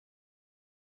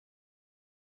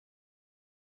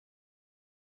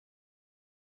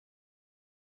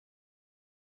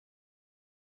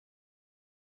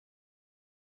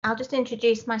I'll just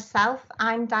introduce myself.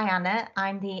 I'm Diana.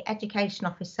 I'm the Education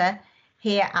Officer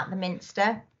here at the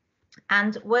Minster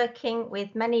and working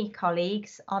with many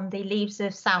colleagues on the Leaves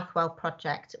of Southwell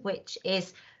Project, which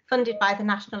is funded by the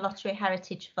National Lottery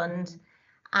Heritage Fund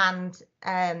and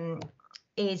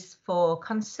is for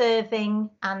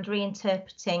conserving and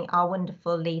reinterpreting our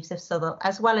wonderful Leaves of Southwell,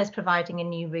 as well as providing a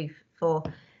new roof for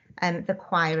the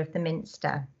choir of the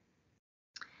Minster.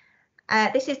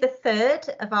 This is the third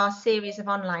of our series of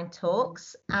online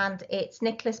talks, and it's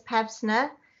Nikolaus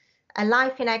Pevsner, A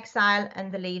Life in Exile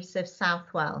and the Leaves of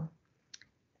Southwell.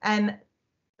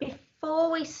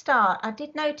 Before we start, I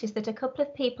did notice that a couple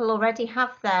of people already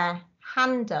have their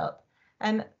hand up.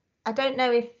 I don't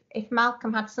know if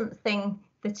Malcolm had something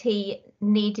that he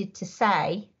needed to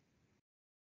say.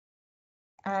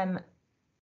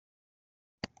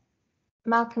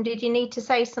 Malcolm, did you need to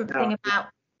say something about?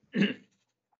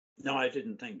 No, I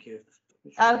didn't, thank you.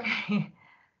 Okay.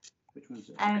 Which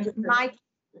one's it?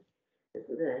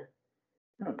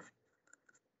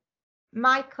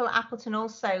 Michael Appleton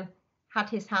also had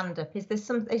his hand up. Is there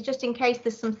some? It's just in case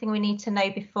there's something we need to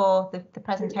know before the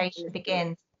presentation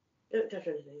begins. Don't touch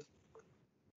anything.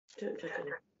 Don't touch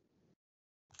anything.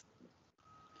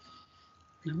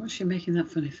 Now, what's she making that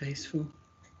funny face for?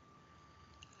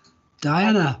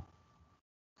 Diana.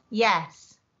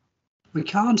 Yes. We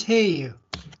can't hear you.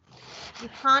 You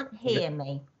can't hear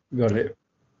me. Got it.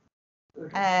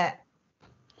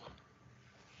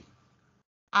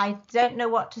 I don't know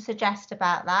what to suggest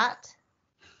about that.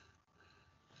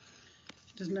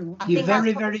 She doesn't know what. I You're think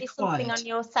very, that's very probably something quiet. on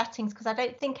your settings, because I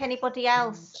don't think anybody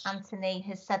else, Anthony,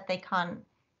 has said they can't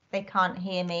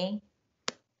hear me.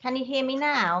 Can you hear me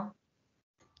now?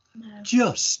 No.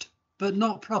 Just, but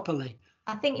not properly.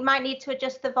 I think you might need to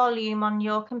adjust the volume on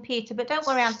your computer, but don't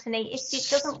worry, Anthony, if it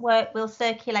doesn't work, we'll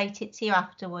circulate it to you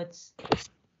afterwards.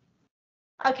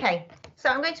 Okay, so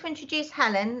I'm going to introduce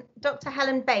Helen. Dr.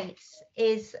 Helen Bates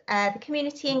is the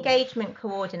Community Engagement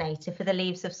Coordinator for the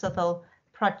Leaves of Southwell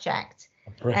Project.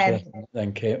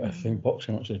 Then Kate, I think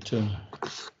boxing wants to turn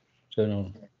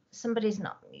on. Somebody's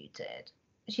not muted.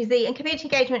 She's the Community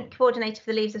Engagement Coordinator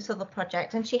for the Leaves of Southwell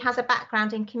Project, and she has a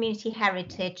background in community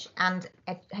heritage and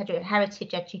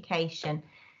heritage education.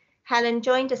 Helen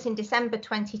joined us in December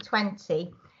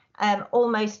 2020.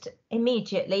 Almost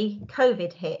immediately,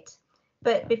 COVID hit.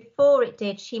 But before it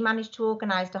did, she managed to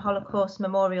organise the Holocaust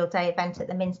Memorial Day event at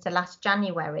the Minster last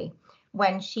January,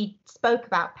 when she spoke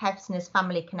about Pevsner's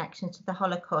family connection to the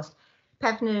Holocaust.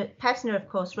 Pevsner, of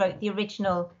course, wrote the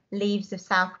original Leaves of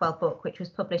Southwell book, which was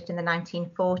published in the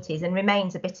 1940s and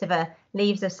remains a bit of a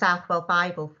Leaves of Southwell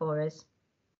Bible for us.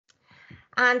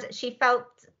 And she felt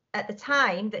at the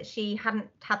time that she hadn't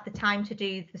had the time to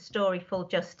do the story full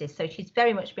justice. So she's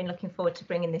very much been looking forward to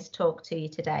bringing this talk to you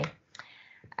today.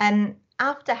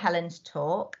 After Helen's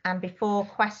talk and before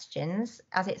questions,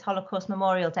 as it's Holocaust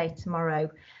Memorial Day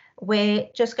tomorrow, we're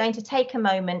just going to take a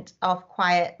moment of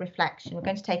quiet reflection. We're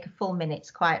going to take a full minute's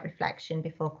quiet reflection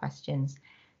before questions.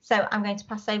 So I'm going to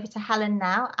pass over to Helen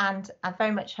now, and I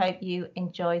very much hope you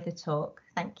enjoy the talk.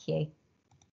 Thank you.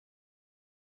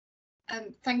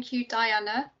 Thank you,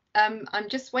 Diana. I'm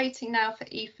just waiting now for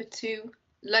Aoife to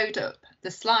load up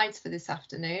the slides for this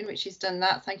afternoon, which she's done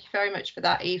that. Thank you very much for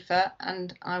that, Aoife,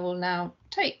 and I will now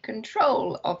take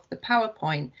control of the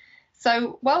PowerPoint.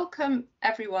 So welcome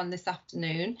everyone this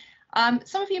afternoon.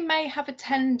 Some of you may have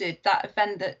attended that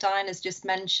event that Diana's just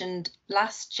mentioned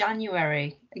last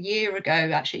January, a year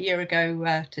ago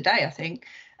today, I think,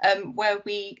 where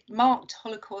we marked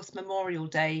Holocaust Memorial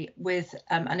Day with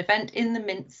an event in the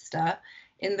Minster,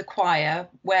 in the choir,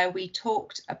 where we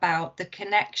talked about the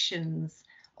connections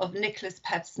of Nikolaus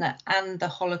Pevsner and the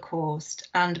Holocaust,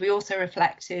 and we also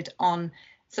reflected on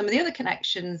some of the other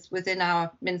connections within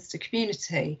our Minster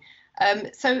community.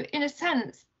 So in a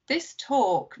sense, this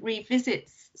talk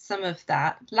revisits some of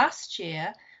that. Last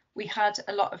year we had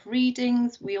a lot of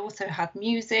readings, we also had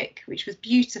music, which was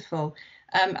beautiful,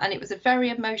 and it was a very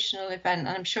emotional event, and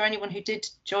I'm sure anyone who did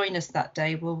join us that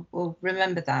day will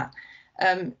remember that.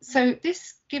 So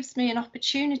this gives me an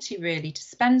opportunity really to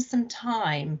spend some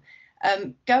time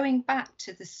going back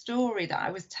to the story that I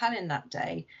was telling that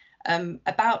day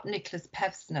about Nikolaus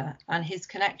Pevsner and his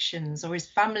connections, or his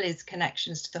family's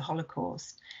connections to the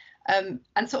Holocaust, and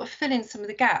sort of fill in some of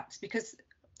the gaps, because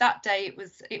that day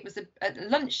it was a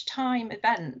lunchtime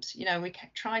event. You know, we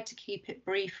tried to keep it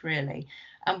brief really,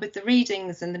 and with the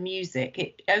readings and the music,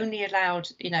 it only allowed,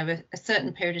 you know, a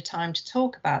certain period of time to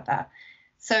talk about that.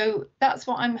 So that's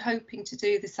what I'm hoping to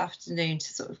do this afternoon,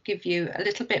 to sort of give you a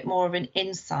little bit more of an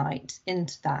insight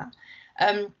into that.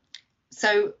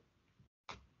 So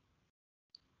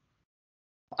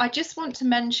I just want to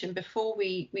mention before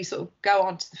we sort of go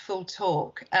on to the full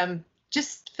talk,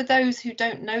 just for those who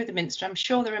don't know the Minster, I'm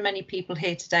sure there are many people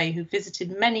here today who visited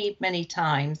many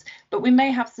times, but we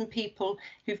may have some people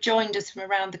who've joined us from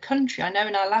around the country. I know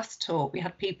in our last talk we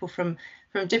had people from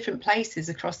different places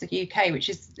across the UK,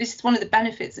 this is one of the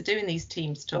benefits of doing these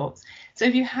Teams talks. So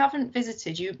if you haven't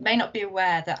visited, you may not be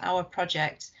aware that our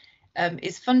project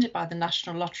is funded by the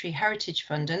National Lottery Heritage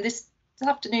Fund, and this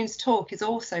afternoon's talk is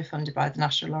also funded by the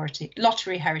National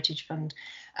Lottery Heritage Fund.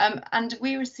 And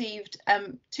we received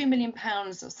 £2 million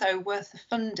or so worth of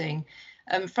funding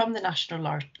from the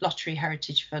National Lottery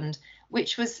Heritage Fund,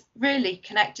 which was really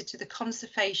connected to the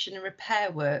conservation and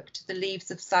repair work to the Leaves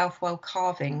of Southwell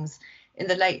carvings in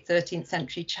the late 13th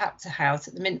century chapter house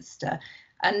at the Minster.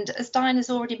 And as Diana's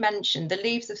already mentioned, the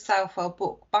Leaves of Southwell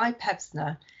book by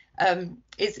Pevsner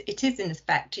is in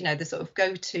effect, you know, the sort of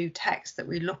go-to text that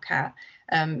we look at,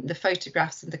 the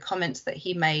photographs and the comments that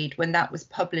he made when that was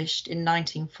published in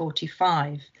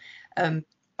 1945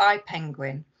 by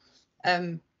Penguin.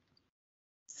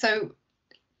 So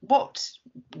what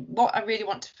I really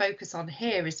want to focus on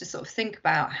here is to sort of think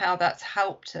about how that's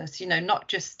helped us, you know, not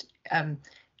just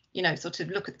you know, sort of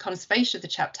look at the conservation of the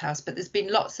chapter house, but there's been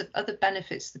lots of other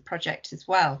benefits to the project as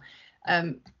well.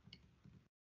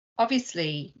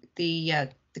 Obviously, the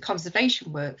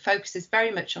conservation work focuses very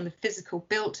much on the physical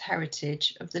built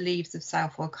heritage of the Leaves of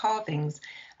Southwell carvings.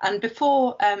 And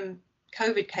before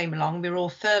COVID came along, we were all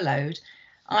furloughed.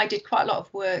 I did quite a lot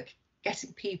of work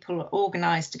getting people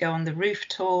organised to go on the roof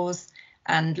tours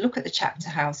and look at the chapter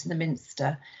house in the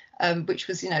Minster, which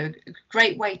was, you know, a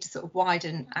great way to sort of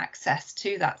widen access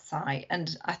to that site.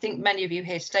 And I think many of you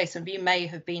here today, some of you may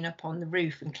have been up on the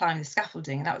roof and climbed the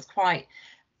scaffolding, and that was quite,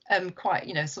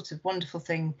 you know, sort of wonderful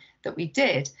thing that we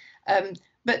did.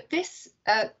 But this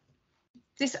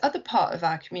other part of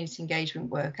our community engagement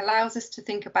work allows us to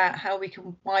think about how we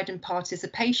can widen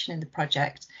participation in the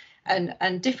project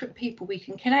and different people we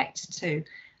can connect to.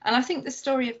 And I think the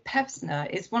story of Pevsner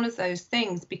is one of those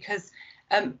things, because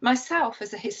myself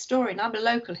as a historian, I'm a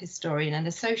local historian and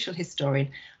a social historian.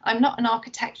 I'm not an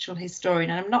architectural historian,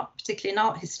 and I'm not particularly an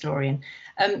art historian.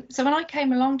 So when I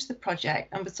came along to the project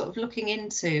and was sort of looking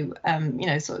into, you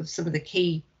know, sort of some of the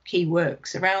key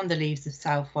works around the Leaves of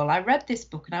Southwell, I read this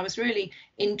book and I was really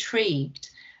intrigued.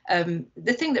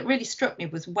 The thing that really struck me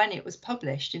was when it was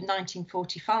published in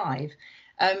 1945.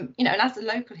 You know, and as a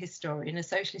local historian, a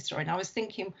social historian, I was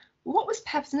thinking, what was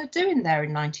Pevsner doing there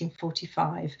in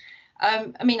 1945?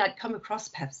 I mean, I'd come across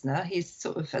Pevsner. He's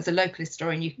sort of, as a local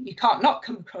historian, you can't not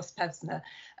come across Pevsner.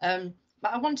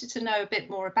 But I wanted to know a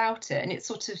bit more about it. And it's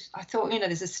sort of, I thought, you know,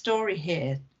 there's a story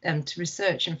here to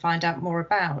research and find out more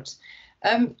about.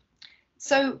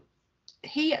 So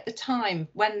he, at the time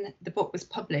when the book was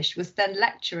published, was then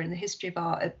lecturer in the history of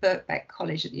art at Birkbeck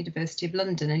College at the University of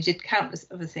London, and he did countless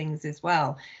other things as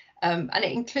well. And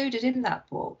it included in that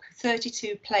book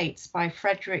 32 plates by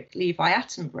Frederick Levi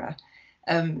Attenborough.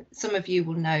 Some of you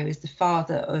will know is the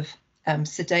father of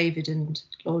Sir David and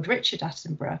Lord Richard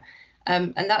Attenborough.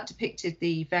 And that depicted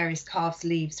the various carved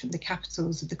leaves from the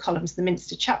capitals of the columns of the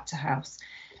Minster chapter house.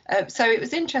 So it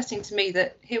was interesting to me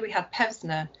that here we had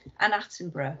Pevsner and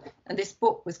Attenborough, and this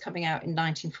book was coming out in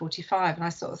 1945, and I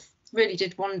sort of really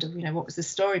did wonder, you know, what was the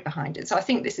story behind it. So I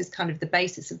think this is kind of the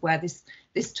basis of where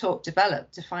this talk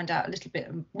developed, to find out a little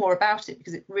bit more about it,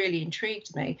 because it really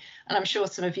intrigued me. And I'm sure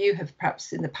some of you have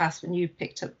perhaps in the past, when you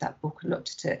picked up that book and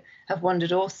looked at it, have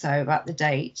wondered also about the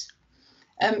date.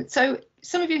 So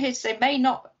some of you here today may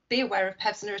not be aware of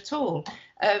Pevsner at all.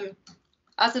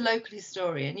 As a local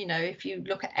historian, you know, if you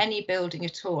look at any building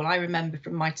at all, I remember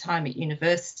from my time at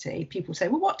university, people say,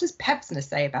 well, what does Pevsner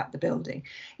say about the building?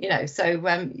 You know, so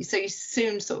you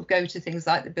soon sort of go to things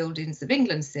like the Buildings of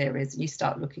England series, and you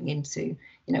start looking into,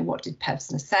 you know, what did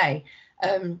Pevsner say?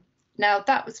 Now,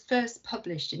 that was first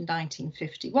published in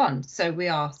 1951, so we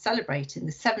are celebrating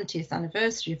the 70th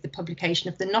anniversary of the publication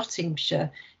of the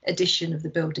Nottinghamshire edition of the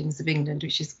Buildings of England,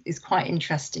 which is quite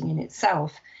interesting in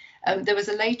itself. There was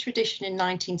a later edition in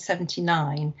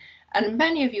 1979, and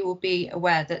many of you will be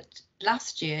aware that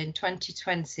last year in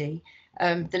 2020,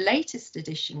 the latest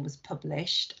edition was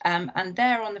published, and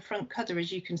there on the front cover,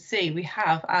 as you can see, we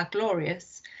have our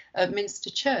glorious Minster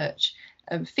Church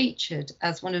featured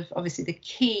as one of obviously the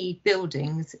key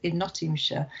buildings in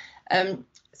Nottinghamshire.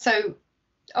 So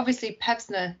obviously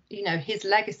Pevsner, you know, his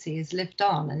legacy has lived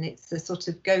on, and it's a sort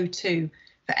of go-to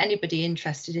for anybody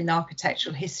interested in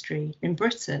architectural history in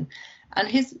Britain. And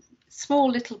his small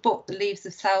little book, The Leaves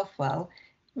of Southwell,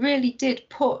 really did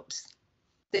put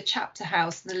the chapter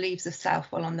house and the Leaves of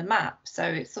Southwell on the map. So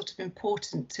it's sort of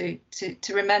important to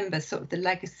remember sort of the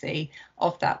legacy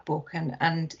of that book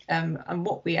and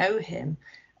what we owe him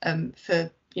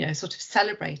for, you know, sort of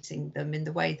celebrating them in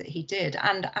the way that he did,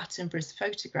 and Attenborough's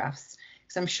photographs,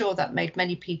 because I'm sure that made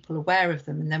many people aware of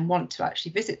them and then want to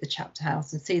actually visit the chapter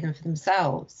house and see them for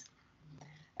themselves.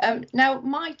 Now,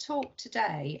 my talk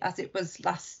today, as it was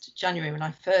last January when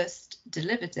I first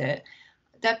delivered it,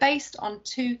 they're based on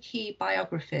two key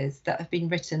biographies that have been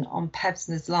written on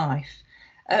Pevsner's life.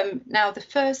 Now, the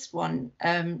first one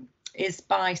is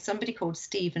by somebody called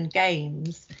Stephen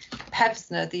Games,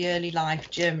 Pevsner, The Early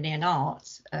Life, Germany and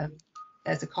Art.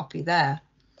 There's a copy there.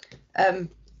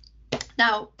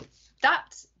 Now,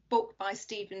 that book by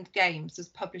Stephen Games was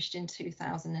published in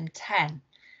 2010,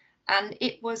 and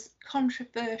it was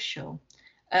controversial.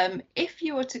 If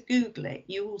you were to Google it,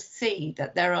 you will see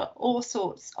that there are all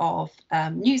sorts of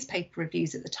newspaper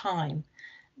reviews at the time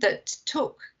that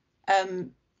took,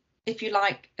 if you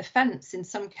like, offence in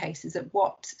some cases at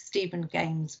what Stephen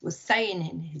Games was saying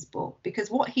in his book,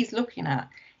 because what he's looking at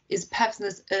is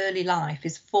Pevsner's early life,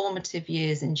 his formative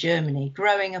years in Germany,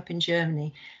 growing up in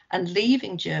Germany and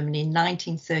leaving Germany in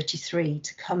 1933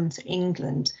 to come to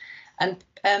England. And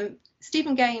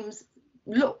Stephen Games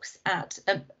looks at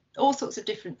all sorts of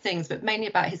different things, but mainly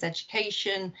about his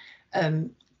education,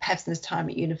 Pevsner's time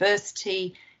at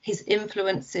university, his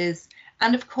influences,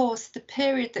 and of course the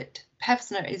period that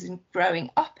Pevsner is growing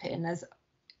up in. As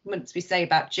once we say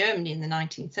about Germany in the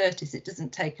 1930s, it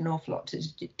doesn't take an awful lot to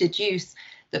deduce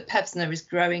that Pevsner is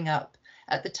growing up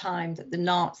at the time that the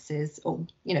Nazis, or,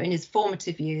 you know, in his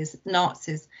formative years,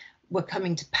 Nazis were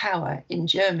coming to power in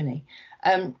Germany.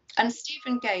 And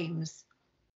Stephen Games,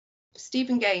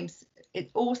 it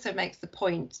also makes the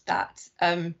point that,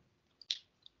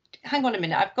 hang on a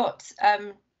minute, I've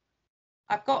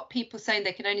got people saying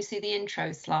they can only see the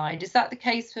intro slide. Is that the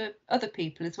case for other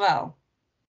people as well?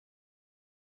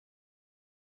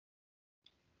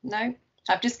 No,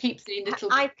 I just keep seeing little.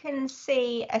 I can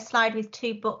see a slide with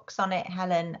two books on it,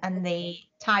 Helen, and the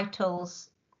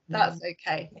titles. That's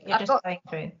okay. You're just going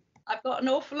through. I've got an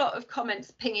awful lot of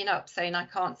comments pinging up saying I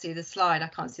can't see the slide, I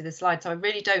can't see the slide. So I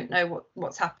really don't know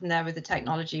what's happened there with the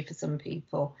technology for some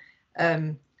people.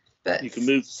 But you can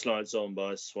move the slides on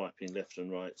by swiping left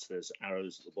and right. So there's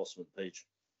arrows at the bottom of the page.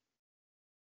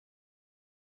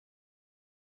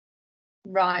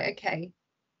 Right, okay.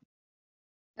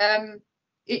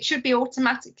 It should be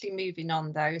automatically moving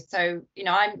on though. So, you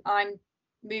know, I'm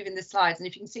moving the slides, and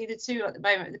if you can see the two at the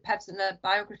moment, the Pevsner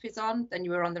biographies on, then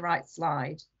you were on the right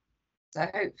slide. So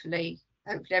hopefully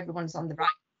everyone's on the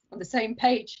same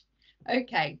page.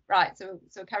 Okay, right. So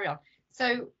carry on.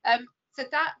 So so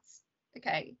that's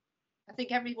okay. I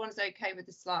think everyone's okay with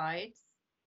the slides.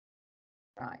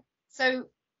 Right. So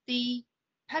the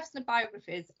Pevsner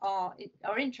biographies are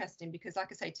interesting because,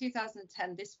 like I say,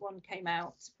 2010, this one came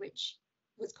out, which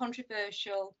was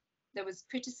controversial. There was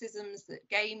criticisms that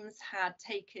Games had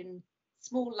taken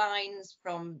small lines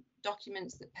from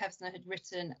documents that Pevsner had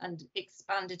written and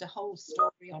expanded a whole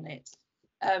story on it.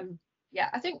 Yeah,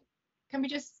 I think, can we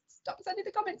just stop sending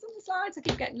the comments on the slides? I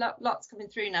keep getting lots coming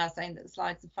through now saying that the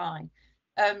slides are fine.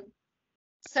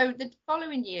 So the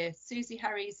following year, Susie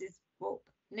Harries' book,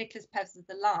 Nikolaus Pevsner,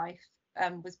 The Life,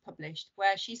 was published,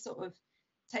 where she sort of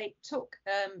took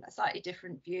a slightly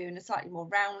different view and a slightly more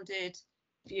rounded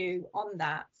view on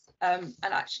that. And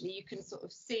actually you can sort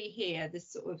of see here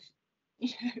this sort of,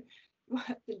 you know,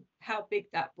 how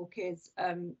big that book is,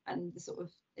 and the sort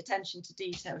of attention to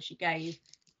detail she gave,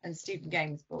 and Stephen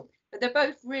Games' book. But they're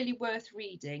both really worth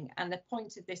reading, and the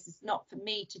point of this is not for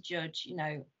me to judge, you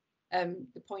know.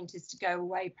 The point is to go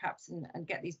away perhaps and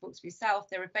get these books for yourself.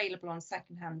 They're available on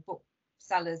secondhand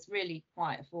booksellers really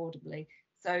quite affordably.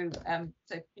 So you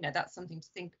know, that's something to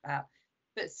think about.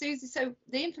 But Susie, so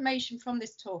the information from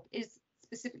this talk is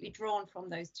specifically drawn from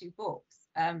those two books,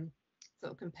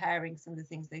 sort of comparing some of the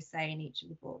things they say in each of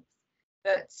the books.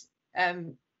 But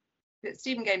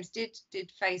Stephen Games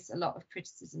did face a lot of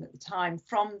criticism at the time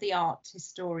from the art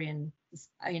historian,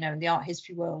 you know, in the art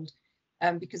history world,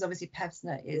 because obviously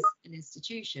Pevsner is an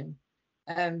institution.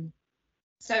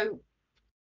 So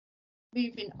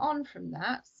moving on from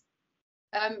that,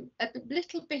 a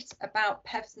little bit about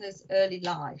Pevsner's early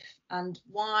life and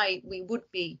why we would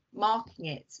be marking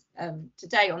it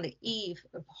today on the eve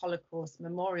of Holocaust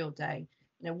Memorial Day.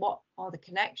 You know, what are the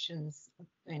connections of,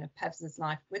 you know, Pevsner's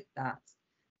life with that?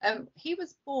 He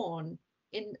was born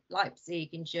in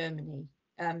Leipzig in Germany,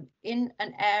 in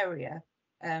an area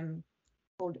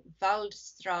called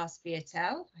Waldstraßviertel.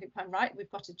 I hope I'm right.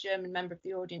 We've got a German member of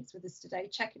the audience with us today,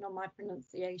 checking on my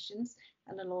pronunciations,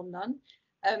 and a Lord Nunn.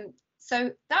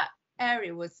 So that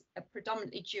area was a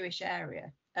predominantly Jewish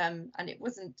area, and it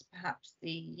wasn't perhaps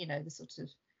the the sort of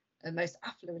most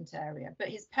affluent area, but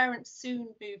his parents soon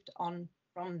moved on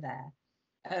from there.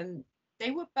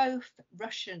 They were both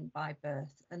Russian by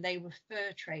birth, and they were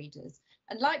fur traders.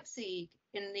 And Leipzig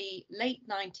in the late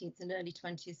 19th and early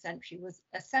 20th century was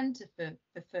a centre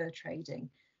for fur trading.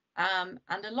 And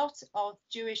a lot of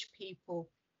Jewish people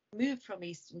moved from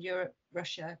Eastern Europe,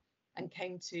 Russia, and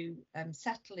came to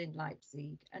settle in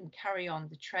Leipzig and carry on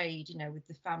the trade, with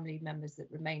the family members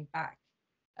that remained back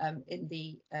in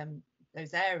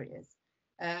those areas.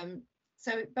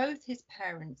 So both his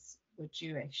parents were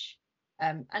Jewish,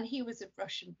 and he was of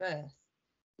Russian birth.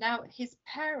 Now, his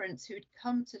parents, who had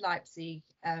come to Leipzig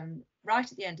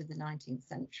right at the end of the 19th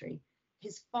century,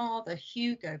 his father,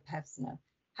 Hugo Pevsner,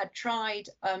 had tried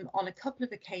on a couple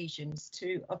of occasions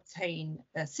to obtain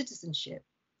citizenship,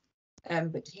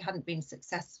 but he hadn't been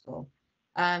successful.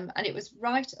 And it was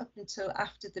right up until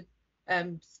after the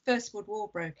First World War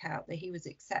broke out that he was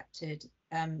accepted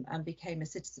and became a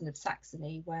citizen of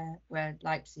Saxony, where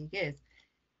Leipzig is.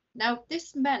 Now,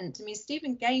 this meant,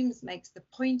 Stephen Games makes the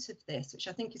point of this, which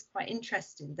I think is quite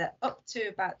interesting, that up to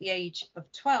about the age of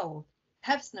 12,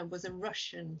 Pevsner was a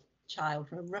Russian child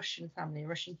from a Russian family, a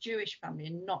Russian Jewish family,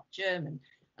 and not German.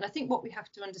 And I think what we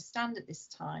have to understand at this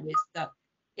time is that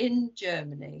in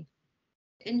Germany,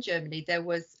 there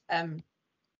was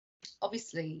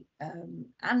obviously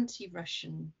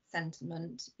anti-Russian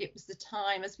sentiment. It was the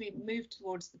time, as we moved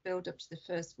towards the build-up to the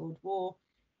First World War,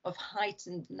 of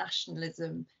heightened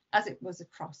nationalism, as it was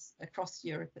across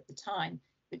Europe at the time.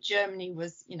 But Germany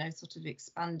was, sort of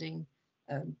expanding,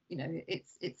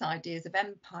 its ideas of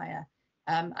empire,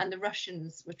 and the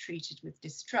Russians were treated with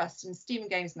distrust. And Stephen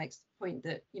Games makes the point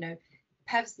that,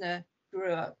 Pevsner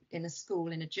grew up in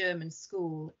a German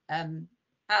school,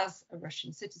 as a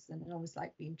Russian citizen, and almost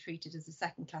like being treated as a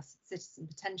second-class citizen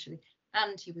potentially.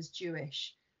 And he was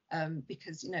Jewish,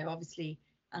 because, obviously,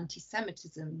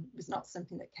 anti-Semitism was not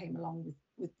something that came along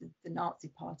with the Nazi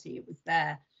Party. It was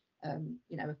there,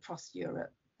 across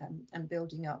Europe, and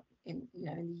building up in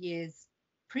the years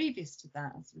previous to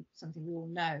that, something we all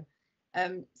know.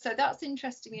 So that's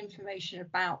interesting information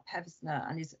about Pevsner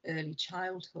and his early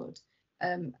childhood.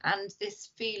 And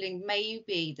this feeling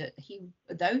maybe that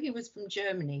though he was from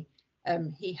Germany,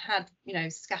 he had,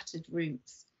 scattered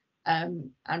roots,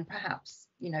 and perhaps,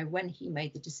 when he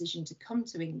made the decision to come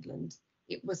to England,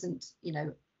 it wasn't,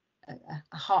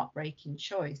 a heartbreaking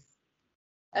choice.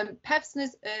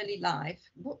 Pevsner's early life,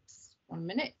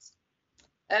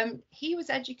 he was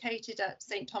educated at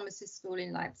St. Thomas's School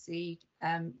in Leipzig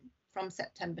from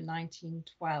September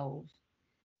 1912.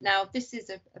 Now, this is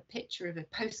a picture of a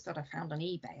postcard I found on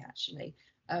eBay, actually,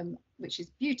 which is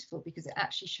beautiful because it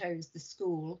actually shows the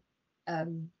school I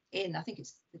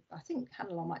think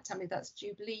Hannah might tell me that's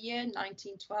Jubilee year,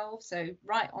 1912. So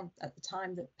right on at the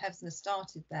time that Pevsner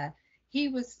started there. He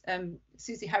was,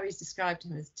 Susie Harries described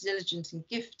him as diligent and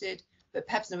gifted, but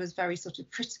Pevsner was very sort of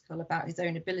critical about his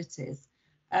own abilities.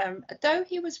 Though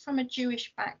he was from a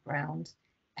Jewish background,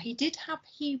 he did have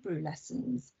Hebrew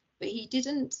lessons, but he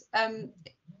didn't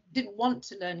want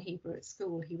to learn Hebrew at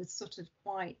school. He was sort of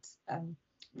quite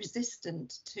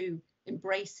resistant to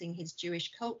embracing his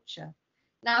Jewish culture.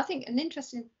 Now, I think an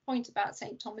interesting point about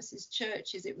St. Thomas's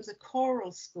Church is it was a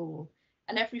choral school,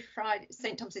 and every Friday,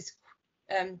 St. Thomas's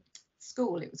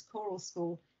school, it was choral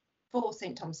school for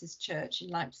St. Thomas's Church in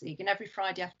Leipzig, and every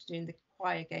Friday afternoon the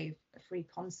choir gave a free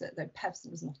concert, though Pevsner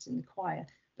was not in the choir,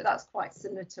 but that's quite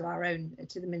similar to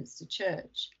the Minster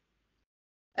Church.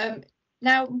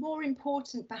 Now, more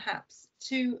important perhaps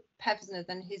to Pevsner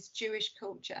than his Jewish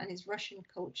culture and his Russian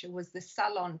culture was the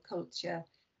salon culture,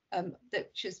 that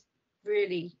was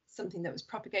really something that was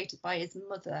propagated by his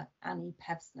mother, Annie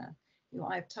Pevsner, who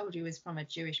I've told you is from a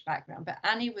Jewish background, but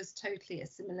Annie was totally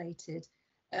assimilated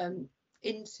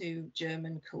into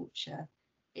German culture.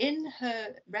 In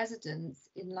her residence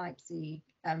in Leipzig,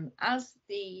 as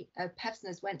the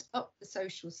Pevsners went up the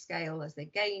social scale, as they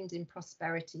gained in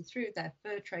prosperity through their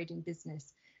fur trading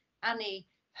business, Annie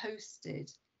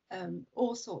hosted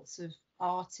all sorts of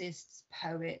artists,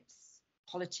 poets,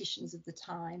 politicians of the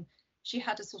time. She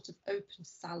had a sort of open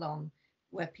salon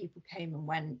where people came and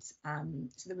went.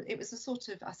 So it was a sort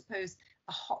of, I suppose,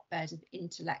 a hotbed of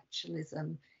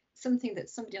intellectualism, something that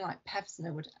somebody like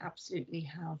Pevsner would absolutely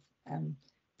have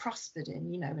prospered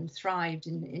in, and thrived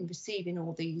in receiving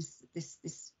all this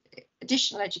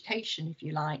additional education, if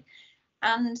you like.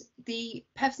 And the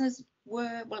Pevsners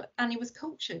were, well, Annie was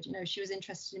cultured, she was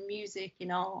interested in music,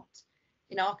 in art,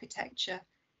 in architecture,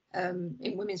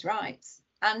 in women's rights.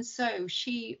 And so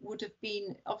she would have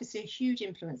been obviously a huge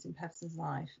influence in Pevsner's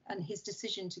life and his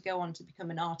decision to go on to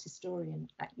become an art historian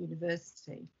at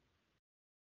university.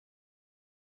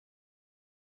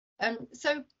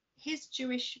 So his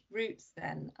Jewish roots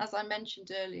then, as I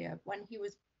mentioned earlier, when he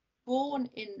was born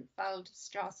in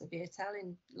Waldstrasse Viertel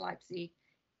in Leipzig,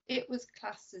 it was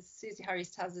classed, as Susie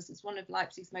Harries tells us, as one of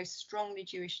Leipzig's most strongly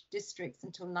Jewish districts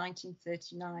until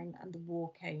 1939 and the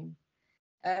war came.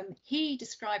 He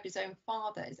described his own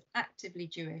father as actively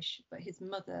Jewish, but his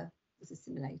mother was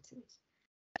assimilated.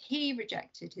 He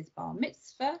rejected his bar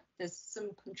mitzvah. There's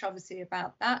some controversy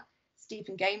about that.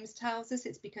 Stephen Games tells us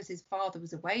it's because his father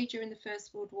was away during the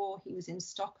First World War. He was in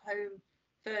Stockholm,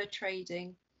 fur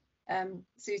trading.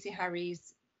 Susie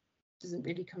Harries doesn't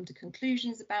really come to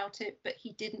conclusions about it, but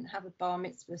he didn't have a bar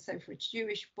mitzvah. So for a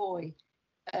Jewish boy,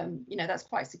 you know, that's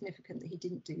quite significant that he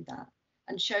didn't do that,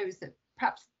 and shows that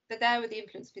perhaps there with the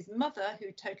influence of his mother,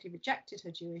 who totally rejected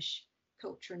her Jewish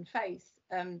culture and faith,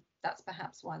 that's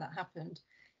perhaps why that happened.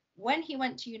 When he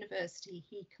went to university,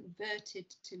 he converted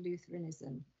to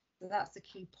Lutheranism. So that's the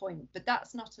key point, but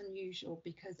that's not unusual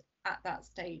because at that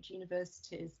stage,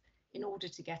 universities, in order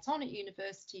to get on at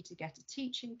university, to get a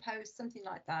teaching post, something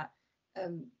like that,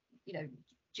 you know,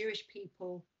 Jewish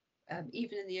people,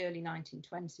 even in the early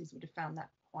 1920s, would have found that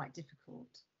quite difficult.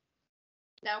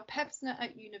 Now, Pevsner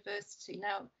at university,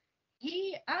 now,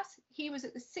 as he was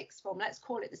at the sixth form, let's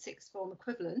call it the sixth form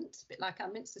equivalent, a bit like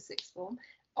our Minster sixth form,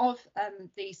 of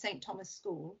the St. Thomas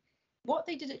School. What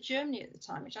they did at Germany at the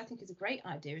time, which I think is a great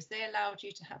idea, is they allowed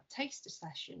you to have taster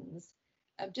sessions.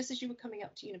 Just as you were coming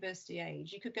up to university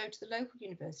age, you could go to the local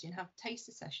university and have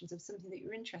taster sessions of something that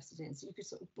you're interested in. So you could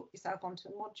sort of book yourself onto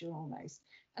a module almost.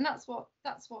 And that's what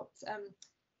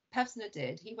Pevsner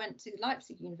did. He went to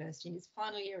Leipzig University in his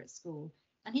final year at school,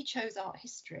 and he chose art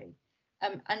history.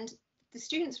 And the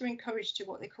students were encouraged to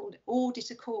what they called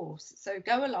audit a course. So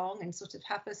go along and sort of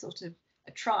have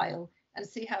a trial and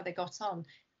see how they got on.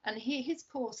 And his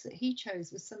course that he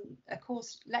chose was a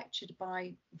course lectured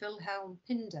by Wilhelm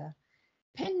Pinder.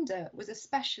 Pinder was a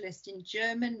specialist in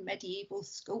German medieval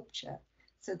sculpture.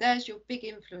 So there's your big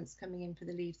influence coming in for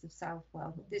the Leaves of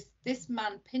Southwell. This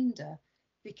man Pinder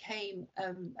became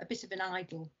a bit of an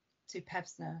idol to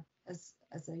Pevsner as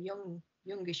a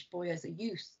youngish boy, as a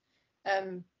youth.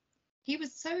 He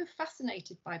was so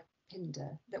fascinated by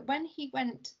Pinder that when he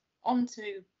went on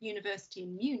to university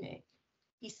in Munich,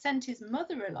 he sent his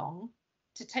mother along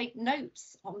to take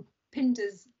notes on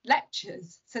Pinder's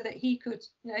lectures so that he could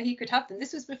have them.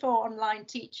 This was before online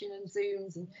teaching and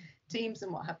Zooms and Teams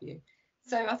and what have you.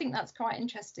 So I think that's quite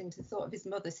interesting to thought of his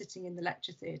mother sitting in the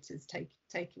lecture theatres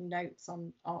taking notes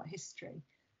on art history.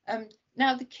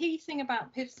 Now, the key thing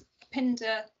about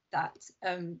Pinder that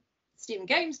Stephen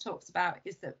Games talks about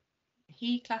is that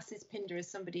he classes Pinder as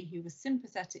somebody who was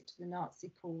sympathetic to the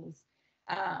Nazi cause.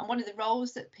 And one of the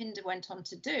roles that Pinder went on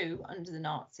to do under the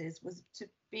Nazis was to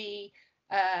be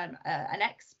an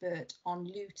expert on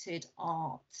looted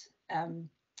art,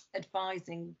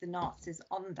 advising the Nazis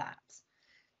on that.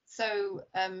 So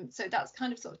that's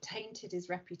kind of sort of tainted his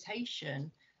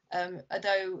reputation.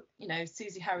 Although, you know,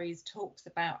 Susie Harries talks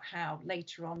about how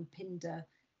later on Pinder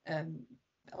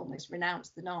almost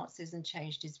renounced the Nazis and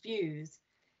changed his views.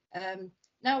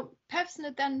 Now,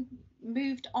 Pevsner then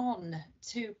moved on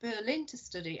to Berlin to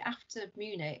study after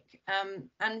Munich.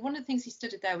 And one of the things he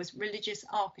studied there was religious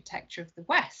architecture of the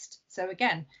West. So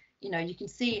again, you know, you can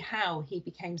see how he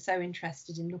became so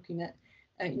interested in looking at,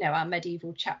 you know, our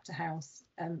medieval chapter house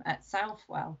at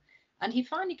Southwell. And he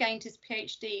finally gained his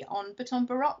PhD on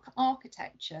Baroque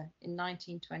architecture in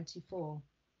 1924.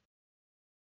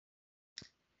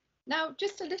 Now,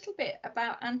 just a little bit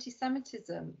about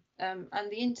anti-Semitism and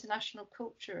the international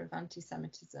culture of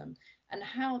anti-Semitism and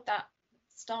how that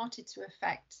started to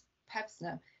affect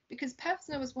Pevsner. Because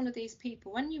Pevsner was one of these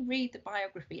people, when you read the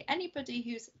biography, anybody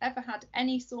who's ever had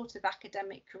any sort of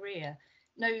academic career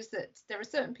knows that there are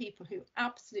certain people who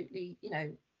absolutely, you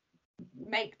know,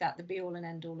 make that the be all and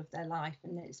end all of their life,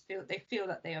 and they feel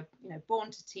that they are, you know,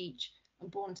 born to teach and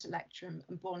born to lecture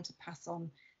and born to pass on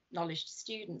knowledge to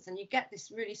students. And you get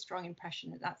this really strong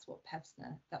impression that that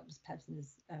was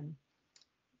Pevsner's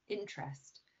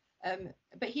interest.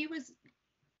 But he was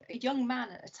a young man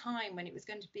at a time when it was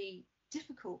going to be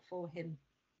difficult for him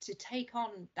to take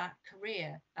on that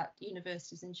career at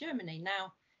universities in Germany.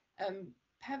 Now,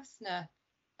 Pevsner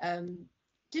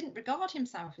didn't regard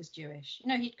himself as Jewish. You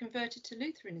know, he'd converted to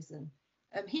Lutheranism.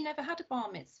 He never had a bar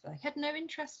mitzvah. He had no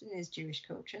interest in his Jewish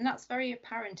culture, and that's very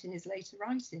apparent in his later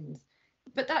writings.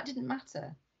 But that didn't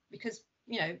matter because,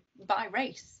 you know, by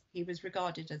race, he was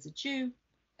regarded as a Jew.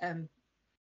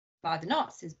 by the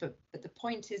Nazis, but the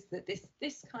point is that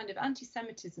this kind of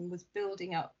anti-Semitism was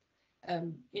building up,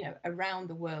 you know, around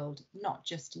the world, not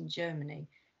just in Germany.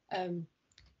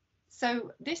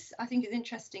 So this, I think, is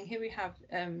interesting. Here we have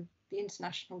the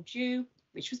International Jew,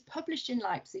 which was published in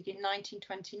Leipzig in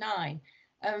 1929,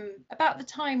 about the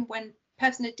time when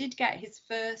Pevsner did get his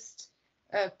first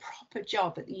proper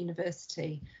job at the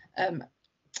university.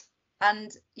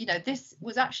 And, you know, this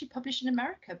was actually published in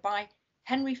America by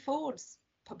Henry Ford's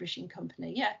publishing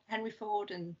company. Yeah, Henry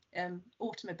Ford and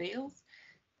Automobiles,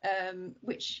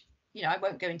 which, you know, I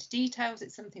won't go into details.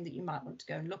 It's something that you might want to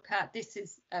go and look at. This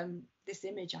is this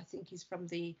image, I think, is from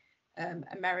the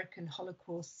American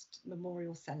Holocaust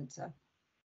Memorial Center.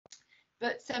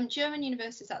 But German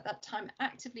universities at that time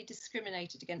actively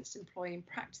discriminated against employing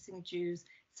practicing Jews,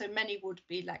 so many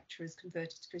would-be lecturers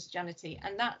converted to Christianity,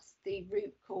 and that's the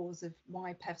root cause of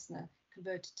why Pevsner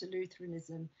converted to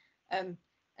Lutheranism.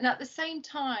 And at the same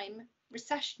time,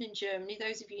 recession in Germany,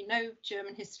 those of you who know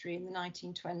German history in the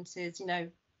 1920s, you know,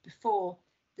 before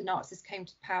the Nazis came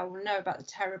to power, will know about the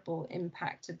terrible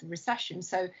impact of the recession.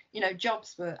 So, you know,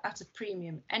 jobs were at a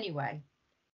premium anyway.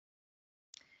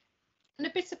 And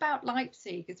a bit about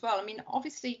Leipzig as well. I mean,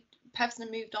 obviously,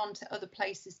 Pevsner moved on to other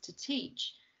places to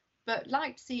teach, but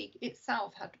Leipzig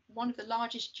itself had one of the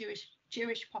largest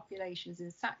Jewish populations in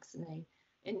Saxony.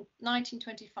 In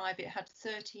 1925, it had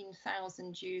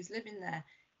 13,000 Jews living there,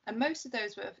 and most of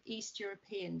those were of East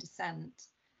European descent.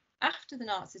 After the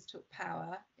Nazis took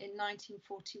power in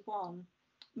 1941,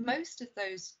 most of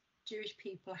those Jewish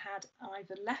people had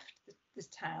either left the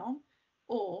town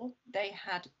or they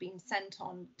had been sent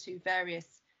on to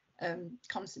various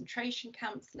concentration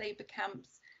camps, labour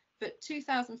camps, but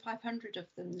 2,500 of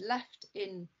them left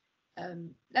in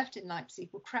Leipzig,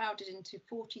 were crowded into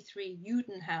 43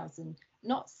 Judenhausen,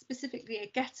 not specifically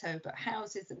a ghetto, but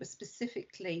houses that were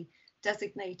specifically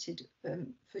designated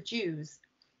for Jews.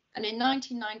 And in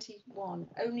 1991,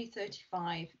 only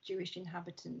 35 Jewish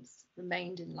inhabitants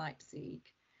remained in Leipzig.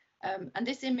 And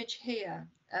this image here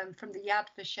from the Yad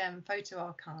Vashem photo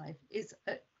archive is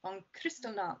on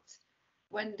Kristallnacht,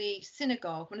 when the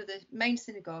synagogue, one of the main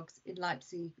synagogues in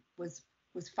Leipzig, was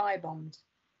firebombed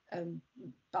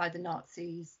by the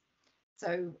Nazis.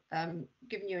 So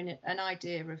giving you an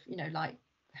idea of, you know, like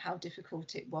how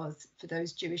difficult it was for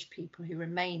those Jewish people who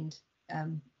remained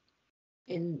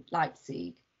in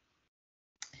Leipzig.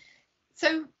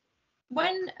 So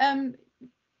when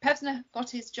Pevsner got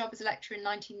his job as a lecturer in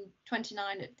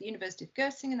 1929 at the University of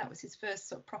Göttingen, that was his first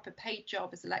sort of proper paid job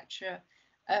as a lecturer.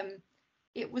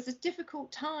 It was a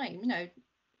difficult time, you know.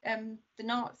 The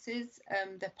Nazis,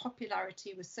 their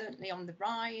popularity was certainly on the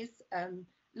rise.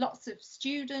 Lots of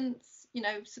students, you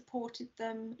know, supported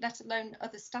them, let alone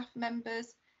other staff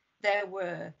members. There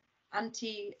were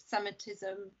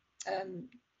anti-Semitism,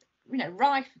 you know,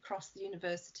 rife across the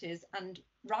universities, and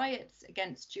riots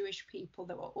against Jewish people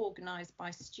that were organised by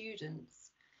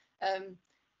students.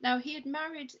 Now, he had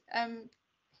married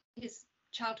his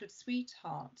childhood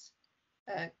sweetheart,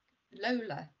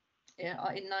 Lola, in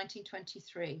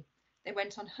 1923. They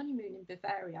went on honeymoon in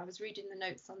Bavaria. I was reading the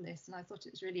notes on this, and I thought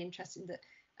it was really interesting that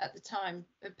at the time,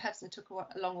 Pevsner took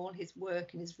along all his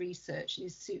work and his research in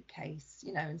his suitcase,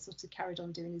 you know, and sort of carried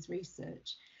on doing his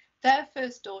research. Their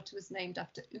first daughter was named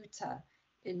after Uta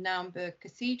in Naumburg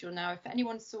Cathedral. Now, if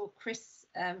anyone saw Chris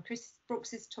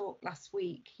Brooks's talk last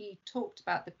week, he talked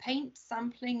about the paint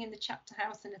sampling in the chapter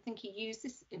house, and I think he used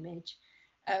this image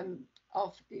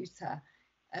of Uta.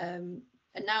 And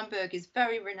Naumburg is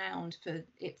very renowned for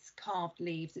its carved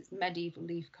leaves, its medieval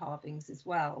leaf carvings as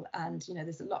well. And, you know,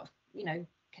 there's a lot of, you know,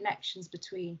 connections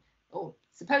between, or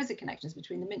supposed connections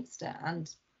between the Minster and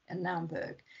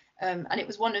Naumburg. And it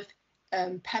was one of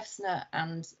Pevsner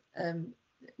and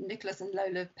Nikolaus and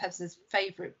Lola Pevsner's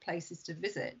favourite places to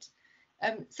visit.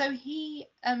 So he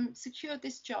secured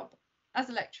this job as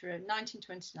a lecturer in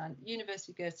 1929 at the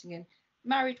University of Göttingen,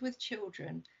 married with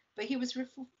children, but he was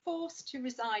forced to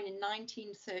resign in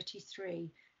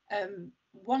 1933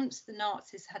 once the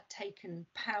Nazis had taken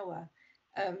power,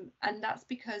 and that's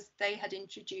because they had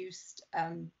introduced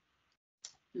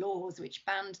laws which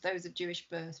banned those of Jewish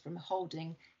birth from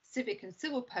holding civic and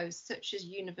civil posts such as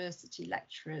university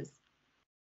lecturers.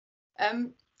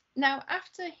 Now,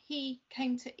 after he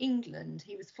came to England,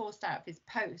 he was forced out of his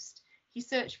post. He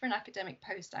searched for an academic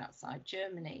post outside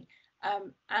Germany.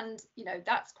 And, you know,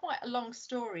 that's quite a long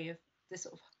story of the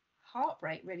sort of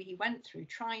heartbreak, really, he went through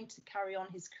trying to carry on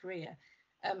his career,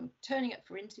 turning up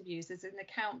for interviews. There's an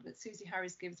account that Susie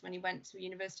Harris gives when he went to the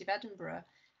University of Edinburgh,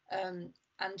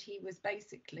 and he was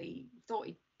basically thought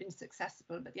he'd been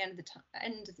successful, but at the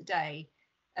end of the day,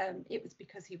 it was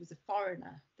because he was a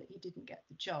foreigner that he didn't get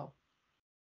the job.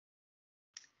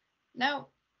 Now,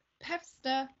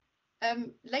 Pevsner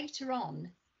later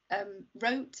on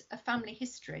wrote a family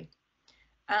history,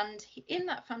 and in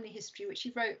that family history, which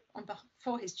he wrote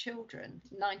for his children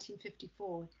in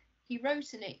 1954, he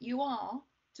wrote in it, "You are,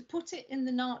 to put it in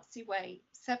the Nazi way,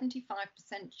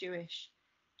 75% Jewish.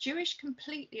 Jewish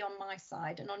completely on my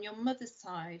side and on your mother's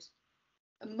side,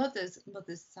 a mother's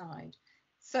side."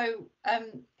 So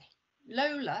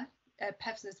Lola,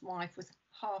 Pevsner's wife, was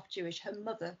half Jewish. Her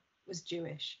mother was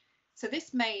Jewish. So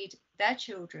this made their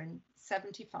children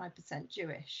 75%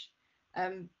 Jewish.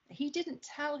 He didn't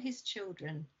tell his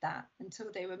children that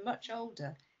until they were much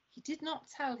older. He did not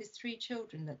tell his 3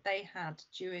 children that they had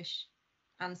Jewish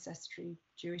ancestry,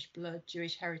 Jewish blood,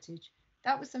 Jewish heritage.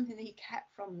 That was something that he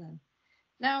kept from them.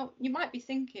 Now, you might be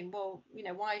thinking, well, you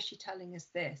know, why is she telling us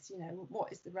this? You know,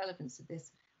 what is the relevance of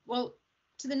this? Well,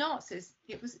 to the Nazis,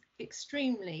 it was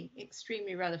extremely,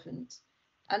 extremely relevant.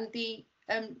 And the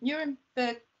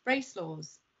Nuremberg race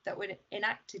laws that were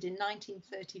enacted in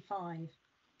 1935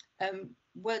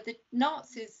 were the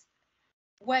Nazis'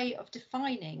 way of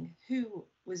defining who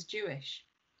was Jewish.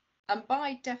 And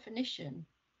by definition,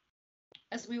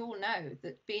 as we all know,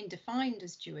 that being defined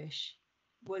as Jewish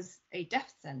was a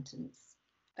death sentence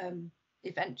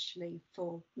eventually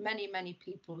for many, many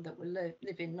people that were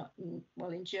living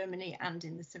in Germany and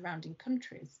in the surrounding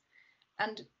countries.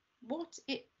 And what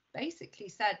it basically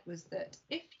said was that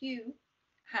if you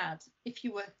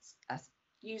were,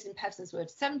 using Pevsner's word,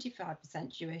 75%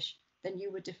 Jewish, then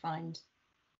you were defined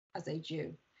as a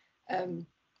Jew. And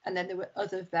then there were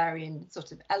other varying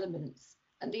sort of elements.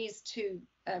 And these two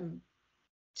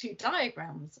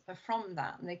diagrams are from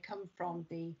that, and they come from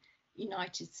the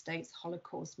United States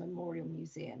Holocaust Memorial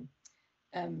Museum,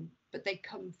 but they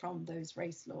come from those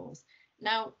race laws.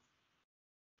 Now,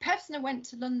 Pevsner went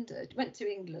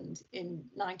to England in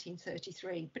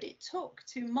 1933, but it took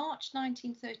to March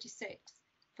 1936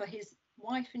 for his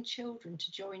wife and children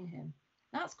to join him.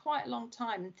 That's quite a long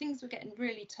time, and things were getting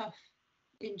really tough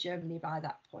in Germany by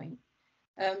that point.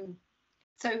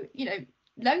 So, you know,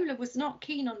 Lola was not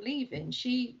keen on leaving.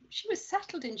 She was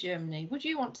settled in Germany. Would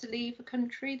you want to leave a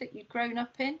country that you'd grown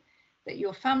up in, that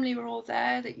your family were all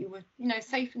there, that you were, you know,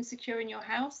 safe and secure in your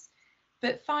house?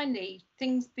 But finally,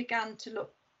 things began to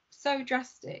look so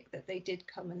drastic that they did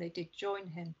come and they did join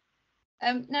him.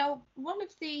 Now, one of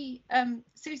the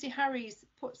Susie Harries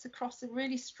puts across a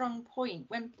really strong point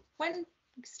when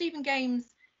Stephen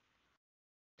Games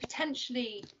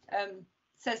potentially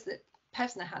says that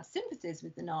Pevsner had sympathies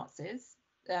with the Nazis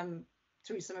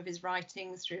through some of his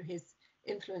writings, through his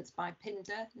influence by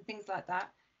Pinder and things like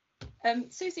that.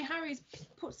 Susie Harries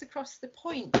puts across the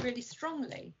point really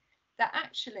strongly that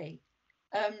actually,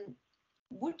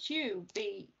 would you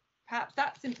be perhaps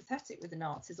that sympathetic with the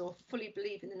Nazis or fully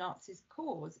believe in the Nazis'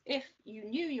 cause if you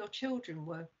knew your children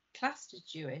were classed as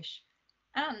Jewish,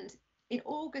 and in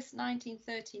August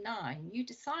 1939 you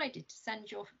decided to send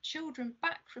your children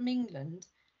back from England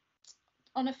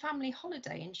on a family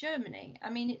holiday in Germany? I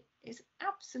mean, it is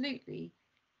absolutely,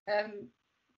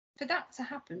 for that to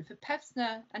happen, for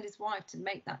Pevsner and his wife to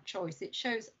make that choice, it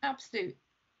shows absolute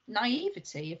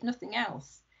naivety, if nothing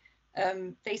else.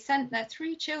 They sent their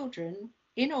 3 children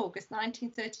in August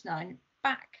 1939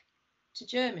 back to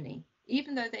Germany,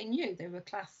 even though they knew they were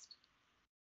classed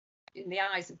in the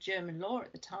eyes of German law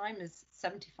at the time as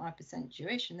 75%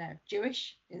 Jewish, and they're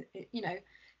Jewish, you know,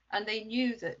 and they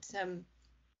knew that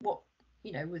what,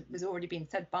 you know, was already being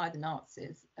said by the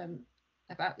Nazis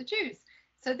about the Jews.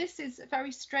 So this is a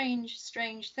very strange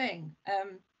thing,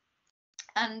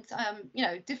 and you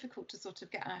know, difficult to sort of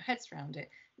get our heads around it.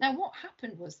 Now, what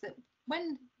happened was that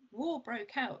when war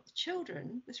broke out, the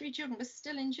 3 children were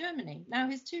still in Germany. Now,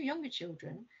 his 2 younger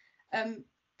children,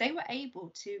 they were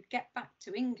able to get back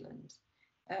to England.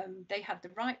 They had the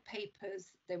right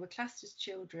papers, they were classed as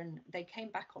children, they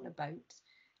came back on a boat.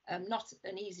 Not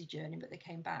an easy journey, but they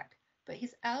came back. But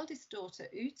his eldest daughter,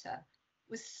 Uta,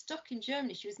 was stuck in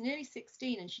Germany. She was nearly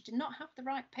 16 and she did not have the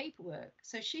right paperwork.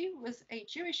 So she was a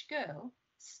Jewish girl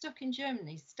stuck in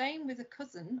Germany, staying with a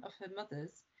cousin of her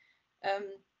mother's.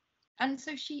 And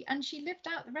so she lived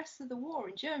out the rest of the war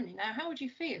in Germany. Now, how would you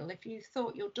feel if you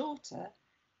thought your daughter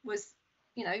was,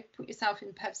 you know, put yourself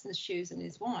in Pevsner's shoes and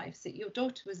his wife's, that your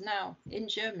daughter was now in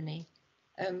Germany,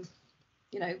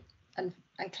 you know, and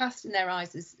classed in their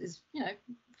eyes as you know,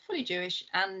 fully Jewish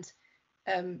and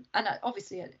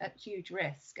obviously at huge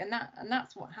risk, and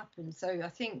that's what happened. So I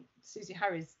think Susie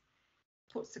Harries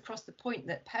puts across the point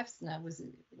that Pevsner was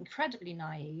incredibly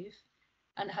naive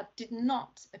and did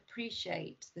not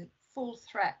appreciate the full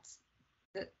threat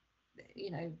that,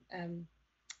 you know,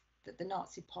 that the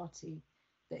Nazi Party,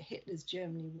 that Hitler's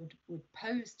Germany would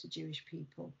pose to Jewish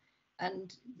people.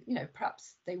 And, you know,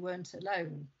 perhaps they weren't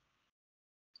alone.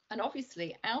 And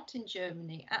obviously out in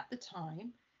Germany at the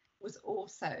time was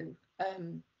also,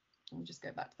 I'll just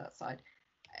go back to that side,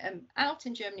 out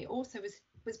in Germany also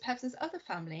was Pevsner's other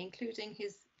family, including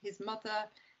his mother,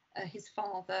 his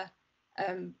father,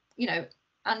 you know,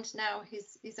 and now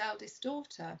his eldest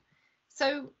daughter.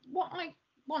 So what I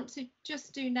want to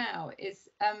just do now is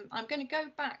I'm going to go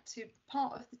back to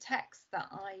part of the text that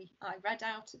I read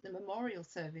out at the memorial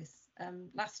service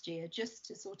last year, just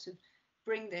to sort of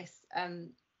bring this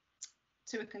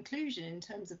to a conclusion in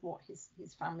terms of what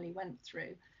his family went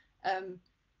through.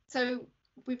 So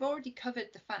we've already covered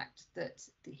the fact that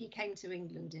he came to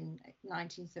England in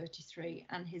 1933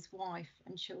 and his wife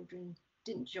and children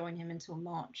didn't join him until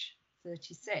March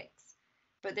 36.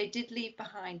 But they did leave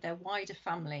behind their wider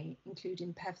family,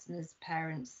 including Pevsner's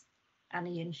parents,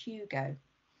 Annie and Hugo.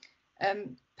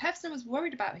 Pevsner was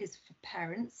worried about his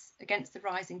parents against the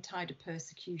rising tide of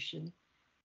persecution,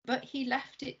 but he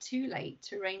left it too late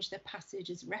to arrange their passage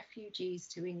as refugees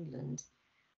to England.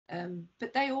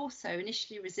 But they also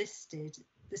initially resisted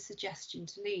the suggestion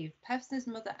to leave. Pevsner's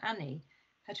mother, Annie,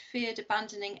 had feared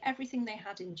abandoning everything they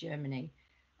had in Germany,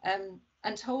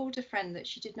 and told a friend that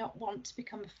she did not want to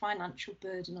become a financial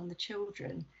burden on the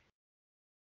children.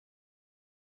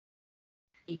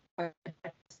 So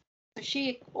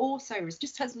she also,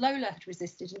 just as Lola had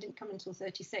resisted and didn't come until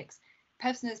 36,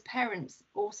 Pevsner's parents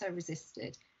also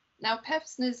resisted. Now,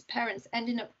 Pevsner's parents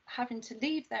ended up having to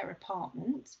leave their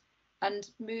apartment and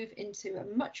move into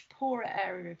a much poorer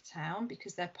area of town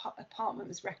because their apartment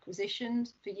was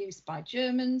requisitioned for use by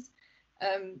Germans.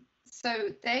 So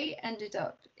they ended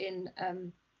up in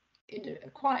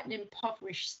quite an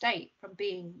impoverished state from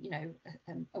being, you know,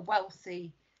 a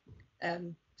wealthy,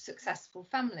 successful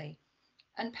family.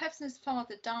 And Pevsner's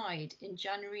father died in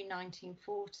January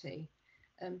 1940.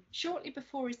 Shortly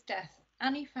before his death,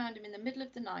 Annie found him in the middle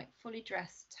of the night, fully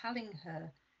dressed, telling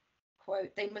her,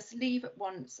 quote, "They must leave at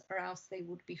once or else they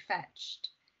would be fetched."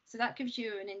 So that gives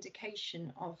you an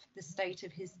indication of the state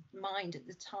of his mind at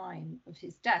the time of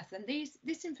his death. And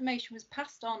this information was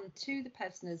passed on to the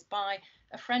Pevsners by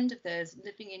a friend of theirs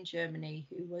living in Germany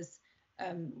who was,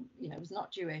 you know, was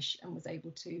not Jewish and was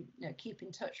able to, you know, keep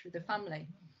in touch with the family.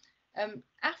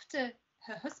 After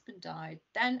her husband died,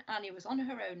 then Annie was on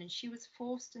her own and she was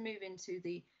forced to move into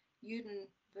the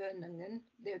Judenwohnungen.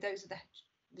 Those are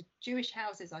the Jewish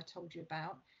houses I told you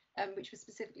about, which was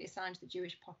specifically assigned to the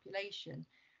Jewish population.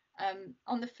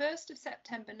 On the 1st of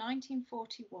September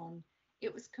 1941,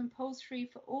 it was compulsory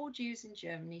for all Jews in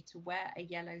Germany to wear a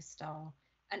yellow star,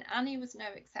 and Annie was no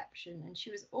exception, and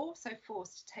she was also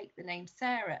forced to take the name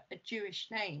Sarah, a Jewish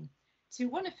name. To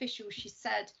one official, she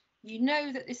said, "You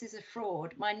know that this is a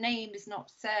fraud. My name is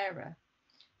not Sarah."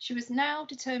 She was now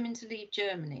determined to leave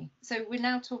Germany. So we're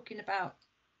now talking about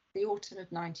the autumn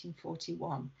of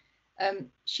 1941.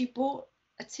 She bought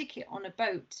a ticket on a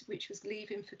boat which was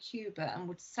leaving for Cuba and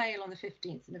would sail on the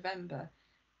 15th of November.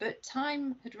 But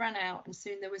time had run out and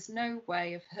soon there was no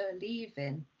way of her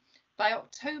leaving. By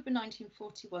October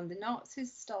 1941, the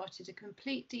Nazis started a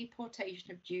complete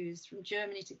deportation of Jews from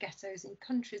Germany to ghettos in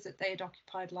countries that they had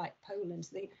occupied, like Poland.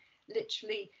 They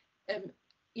literally,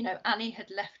 you know, Annie had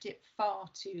left it far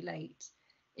too late.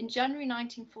 In January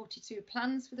 1942,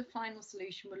 plans for the final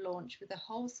solution were launched with a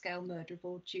whole-scale murder of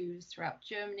all Jews throughout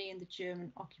Germany and the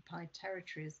German-occupied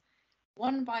territories.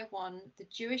 One by one, the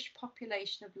Jewish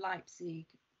population of Leipzig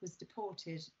was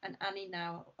deported, and Annie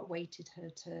now awaited her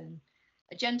turn.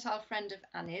 A Gentile friend of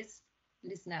Annie's,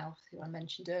 Liz Nelf, who I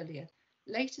mentioned earlier,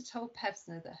 later told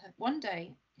Pevsner that one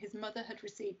day his mother had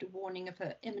received a warning of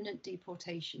her imminent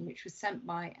deportation, which was sent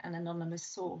by an anonymous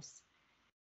source.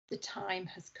 The time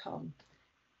has come.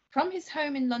 From his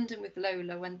home in London with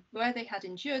Lola, where they had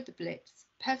endured the Blitz,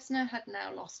 Pevsner had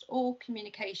now lost all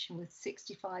communication with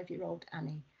 65-year-old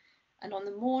Annie. And on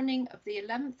the morning of the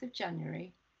 11th of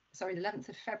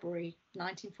February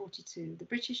 1942, the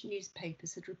British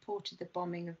newspapers had reported the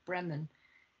bombing of Bremen,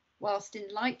 whilst in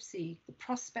Leipzig, the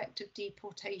prospect of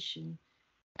deportation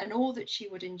and all that she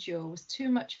would endure was too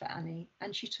much for Annie,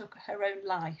 and she took her own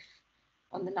life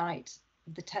on the night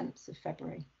of the 10th of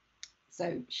February.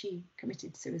 So she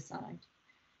committed suicide.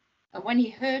 And when he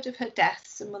heard of her death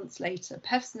some months later,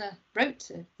 Pevsner wrote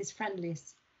to his friend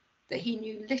Liz that he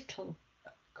knew little,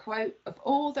 quote, of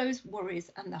all those worries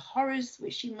and the horrors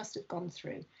which she must have gone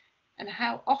through, and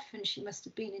how often she must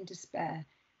have been in despair.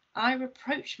 I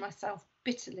reproach myself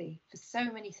bitterly for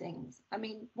so many things. I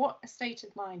mean, what a state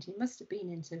of mind he must have been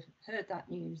in to have heard that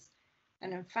news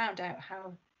and have found out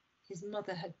how his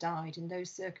mother had died in those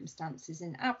circumstances,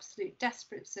 in absolute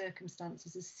desperate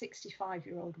circumstances, as a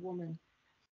 65-year-old woman.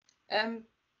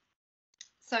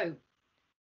 So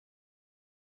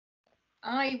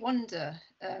I wonder,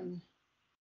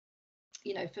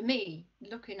 you know, for me,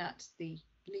 looking at the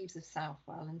Leaves of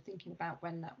Southwell and thinking about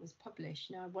when that was published,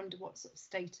 you know, I wonder what sort of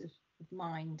state of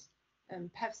mind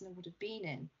Pevsner would have been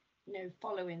in, you know,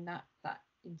 following that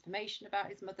information about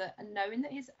his mother and knowing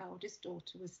that his eldest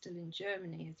daughter was still in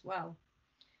Germany as well.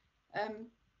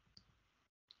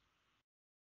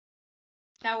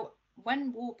 Now,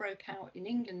 when war broke out in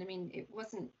England, I mean, it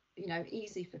wasn't, you know,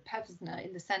 easy for Pevsner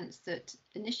in the sense that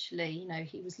initially, you know,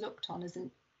 he was looked on as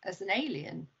an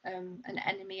alien, an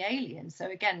enemy alien.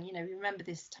 So again, you know, remember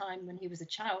this time when he was a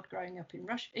child growing up in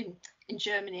in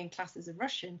Germany and classed as a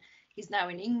Russian. He's now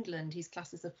in England. He's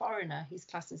classed as a foreigner. He's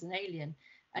classed as an alien,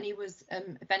 and he was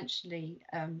eventually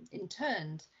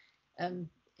interned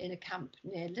in a camp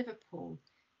near Liverpool.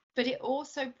 But it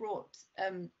also brought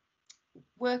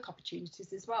work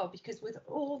opportunities as well, because with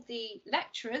all the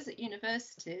lecturers at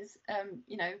universities,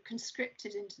 you know,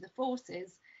 conscripted into the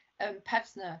forces,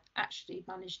 Pevsner actually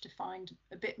managed to find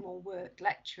a bit more work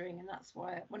lecturing, and that's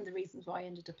why one of the reasons why I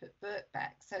ended up at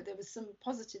Birkbeck. So there was some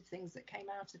positive things that came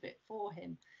out of it for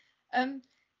him.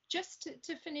 Just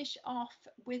to finish off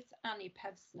with Annie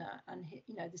Pevsner and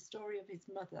you know, the story of his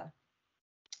mother,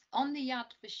 on the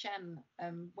Yad Vashem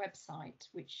website,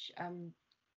 which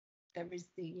there is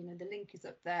the, you know, the link is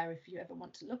up there if you ever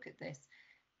want to look at this.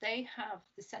 They have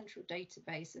the central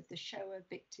database of the Shoah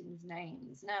victims'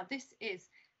 names. Now, this is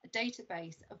a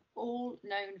database of all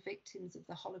known victims of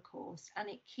the Holocaust, and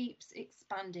it keeps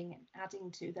expanding and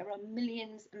adding to. There are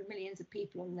millions and millions of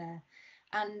people on there,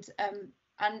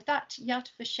 and that Yad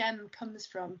Vashem comes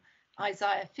from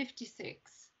Isaiah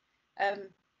 56,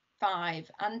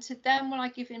 5. And to them will I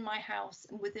give in my house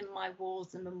and within my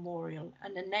walls a memorial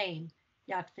and a name,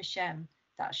 Yad Vashem,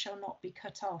 that shall not be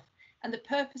cut off. And the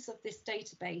purpose of this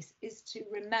database is to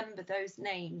remember those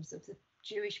names of the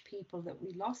Jewish people that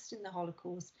we lost in the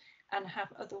Holocaust and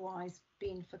have otherwise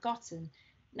been forgotten.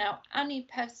 Now, Annie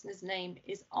Pevsner's name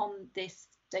is on this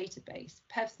database,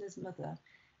 Pevsner's mother,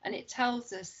 and it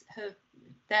tells us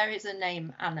there is a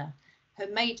name, Anna, her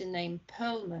maiden name,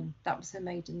 Perlman, that was her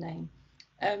maiden name,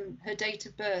 her date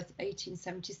of birth,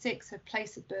 1876, her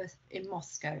place of birth in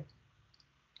Moscow.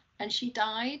 And she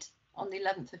died on the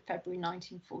 11th of February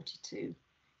 1942,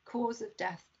 cause of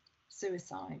death,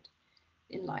 suicide,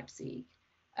 in Leipzig.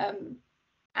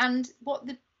 And what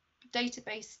the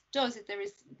database does,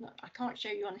 I can't show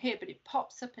you on here, but it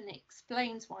pops up and it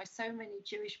explains why so many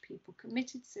Jewish people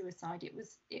committed suicide. It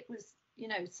was you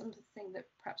know, something that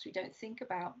perhaps we don't think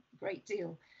about a great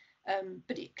deal,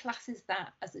 but it classes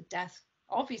that as a death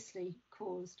obviously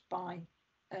caused by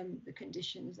the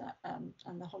conditions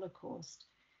and the Holocaust.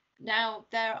 Now,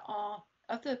 there are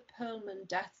other Perlman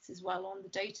deaths as well on the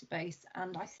database,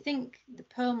 and I think the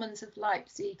Perlmans of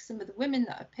Leipzig, some of the women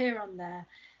that appear on there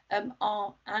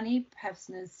are Annie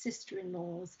Pevsner's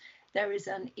sister-in-laws. There is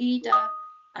an Ida,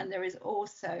 and there is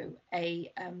also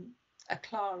a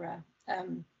Clara,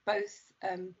 both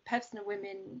Pevsner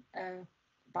women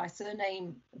by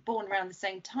surname, born around the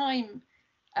same time,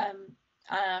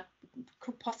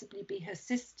 could possibly be her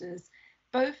sisters.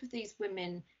 Both of these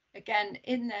women, again,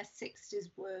 in their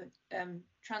 60s, were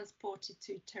transported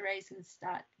to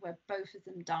Theresienstadt, where both of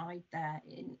them died there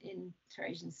in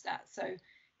Theresienstadt. So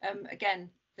again,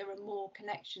 there are more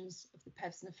connections of the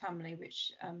Pevsner family,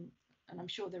 which, and I'm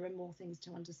sure there are more things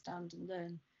to understand and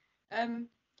learn.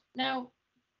 Now,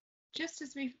 just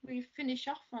as we finish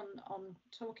off on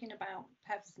talking about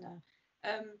Pevsner,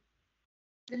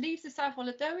 the Leaves of Southwell,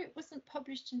 although it wasn't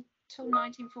published until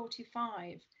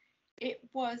 1945, it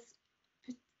was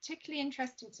particularly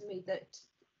interesting to me that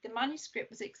the manuscript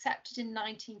was accepted in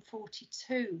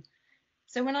 1942.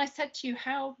 So when I said to you,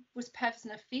 how was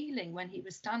Pevsner feeling when he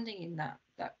was standing in that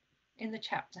in the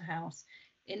chapter house?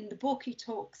 In the book, he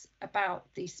talks about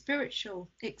the spiritual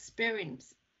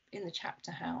experience in the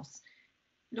chapter house,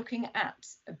 looking at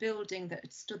a building that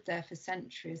had stood there for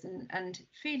centuries and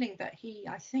feeling that he,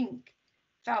 I think,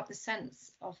 felt the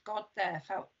sense of God there,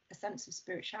 felt a sense of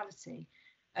spirituality.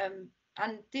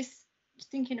 And this,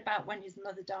 thinking about when his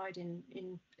mother died in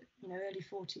you know, early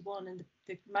 41 and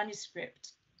the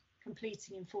manuscript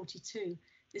completing in 42,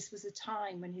 this was a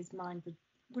time when his mind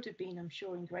would have been, I'm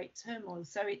sure, in great turmoil.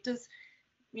 So it does,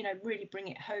 you know, really bring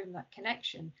it home, that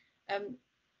connection.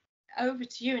 Over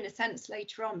to you in a sense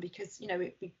later on, because, you know,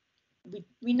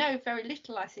 we know very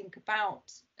little, I think,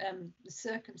 about the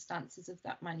circumstances of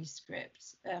that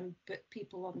manuscript, but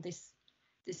people on this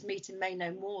meeting may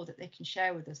know more that they can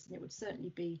share with us, and it would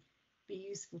certainly be be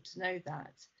useful to know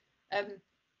that.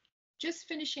 Just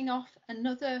finishing off,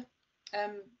 another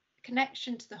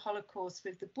connection to the Holocaust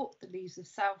with the book The Leaves of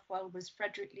Southwell was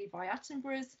Frederick Levi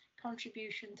Attenborough's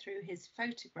contribution through his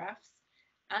photographs.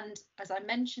 And as I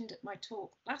mentioned at my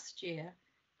talk last year,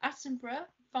 Attenborough,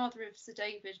 father of Sir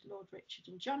David, Lord Richard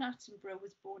and John Attenborough,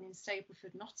 was born in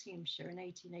Stapleford, Nottinghamshire in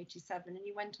 1887, and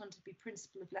he went on to be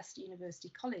principal of Leicester University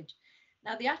College.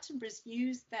 Now, the Attenboroughs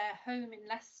used their home in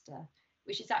Leicester,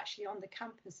 which is actually on the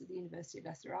campus of the University of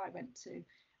Leicester I went to,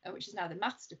 which is now the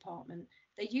maths department.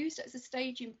 They used it as a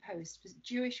staging post for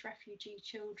Jewish refugee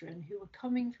children who were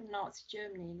coming from Nazi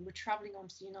Germany and were travelling on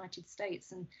to the United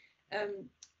States. And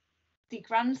the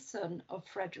grandson of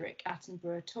Frederick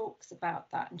Attenborough talks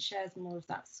about that and shares more of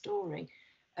that story.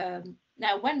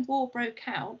 Now, when war broke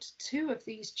out, 2 of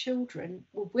these children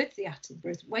were with the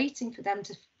Attenboroughs, waiting for them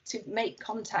to make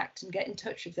contact and get in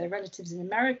touch with their relatives in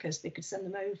America so they could send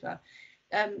them over.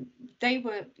 They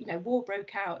were, war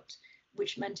broke out,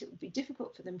 which meant it would be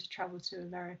difficult for them to travel to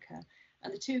America.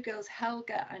 And the 2 girls,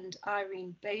 Helga and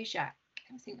Irene Bejak,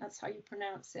 I think that's how you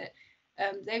pronounce it,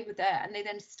 they were there, and they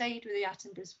then stayed with the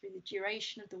Attenboroughs for the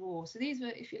duration of the war. So these were,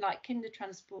 if you like, kinder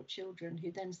transport children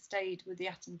who then stayed with the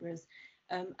Attenboroughs.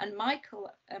 And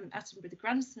Michael Attenborough, the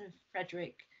grandson of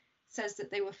Frederick, says that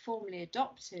they were formally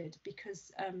adopted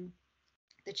because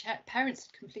the parents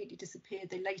had completely disappeared.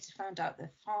 They later found out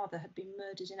their father had been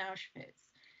murdered in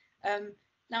Auschwitz.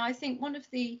 Now, I think one of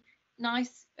the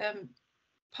nice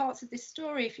parts of this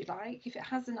story, if you like, if it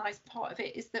has a nice part of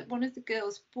it, is that one of the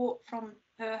girls bought from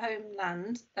her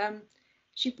homeland,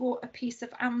 she bought a piece of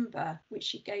amber, which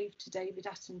she gave to David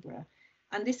Attenborough.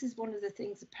 And this is one of the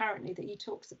things, apparently, that he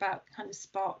talks about kind of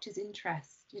sparked his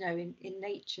interest, in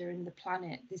nature and the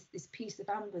planet, this piece of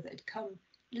amber that had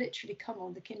literally come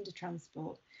on the kinder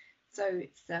transport. So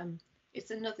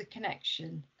it's another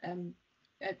connection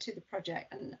to the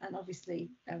project, and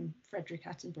obviously Frederick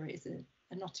Attenborough is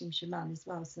a Nottinghamshire man as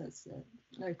well, so it's a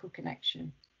local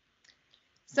connection.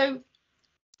 So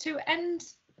to end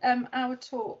our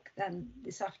talk then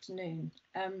this afternoon,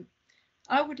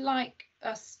 I would like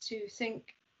us to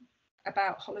think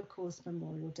about Holocaust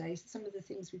Memorial Day, some of the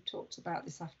things we've talked about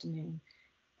this afternoon.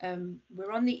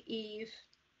 We're on the eve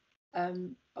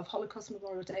of Holocaust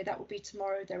Memorial Day. That will be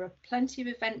tomorrow. There are plenty of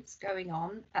events going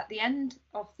on. At the end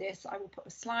of this, I will put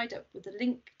a slide up with a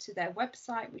link to their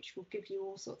website, which will give you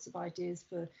all sorts of ideas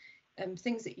for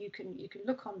things that you can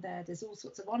look on there. There's all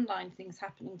sorts of online things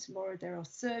happening tomorrow. There are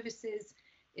services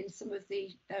in some of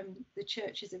the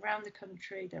churches around the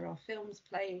country. There are films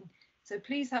playing. So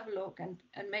please have a look, and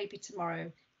maybe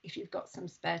tomorrow, if you've got some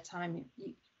spare time,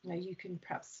 you can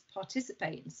perhaps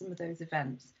participate in some of those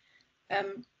events.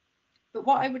 But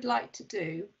what I would like to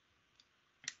do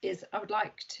is I would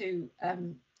like to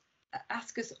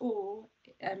ask us all,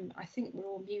 I think we're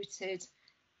all muted,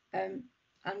 I'm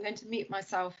going to mute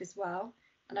myself as well,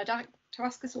 and I'd like to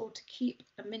ask us all to keep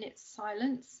a minute's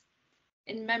silence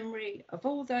in memory of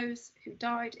all those who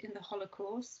died in the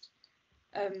Holocaust,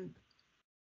 and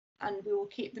we will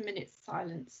keep the minute's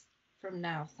silence from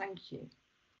now. Thank you.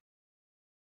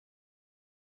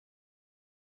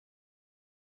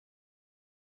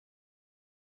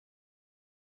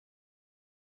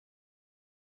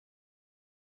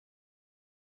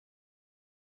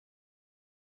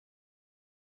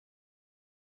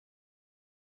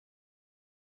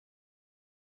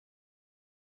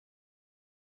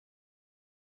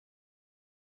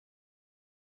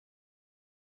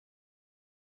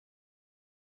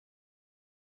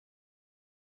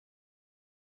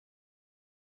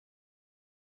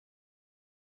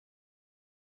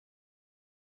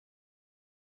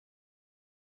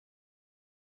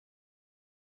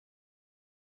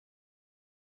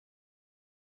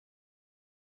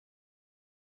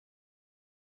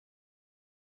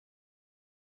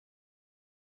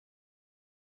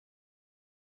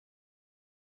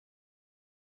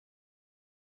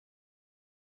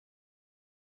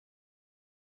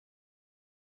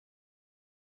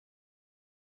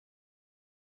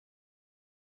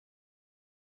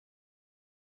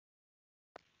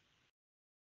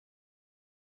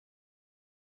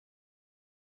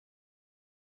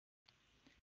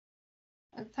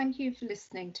 And thank you for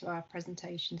listening to our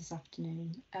presentation this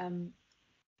afternoon.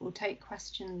 We'll take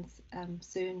questions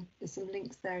soon. There's some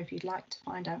links there if you'd like to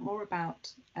find out more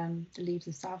about the Leaves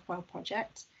of Southwell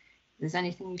Project. If there's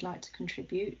anything you'd like to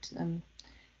contribute.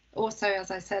 Also, as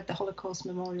I said, the Holocaust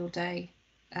Memorial Day,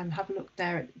 have a look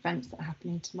there at events that are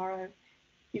happening tomorrow.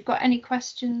 If you've got any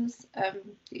questions that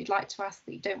you'd like to ask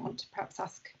that you don't want to perhaps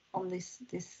ask on this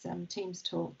Teams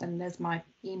talk, then there's my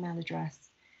email address.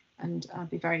 And I'd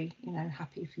be very,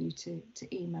 happy for you to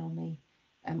email me.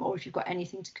 or if you've got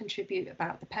anything to contribute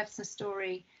about the Pevsner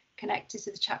story connected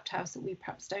to the chapter house that we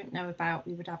perhaps don't know about,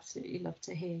 we would absolutely love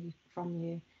to hear from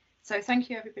you. So thank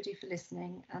you everybody for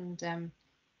listening,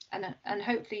 and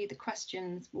hopefully the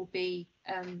questions will be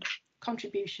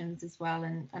contributions as well,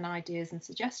 and ideas and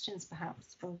suggestions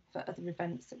perhaps for other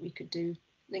events that we could do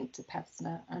linked to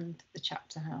Pevsner and the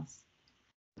chapter house.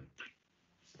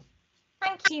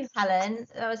 Thank you, Helen.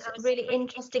 That was a really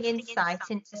interesting insight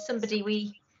into somebody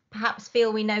we perhaps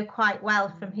feel we know quite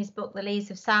well from his book, The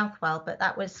Leaves of Southwell, but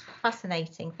that was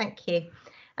fascinating. Thank you.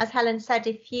 As Helen said,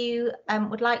 if you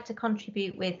would like to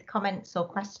contribute with comments or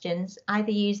questions,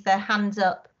 either use the hands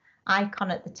up icon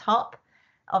at the top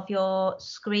of your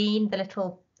screen, the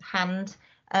little hand,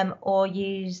 or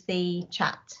use the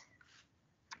chat.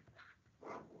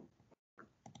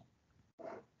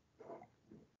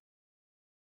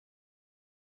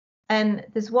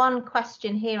 There's one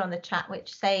question here on the chat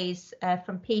which says,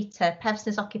 from Peter,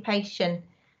 Pevsner's occupation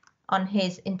on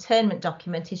his internment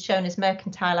document is shown as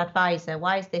mercantile advisor.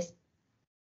 Why is this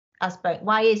as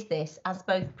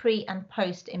both pre and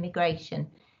post immigration?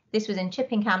 This was in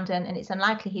Chipping Campden, and it's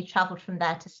unlikely he travelled from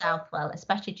there to Southwell,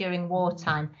 especially during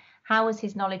wartime. How was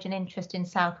his knowledge and interest in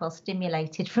Southwell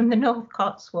stimulated from the North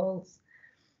Cotswolds?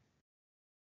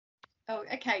 Oh,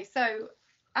 okay. So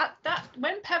at that,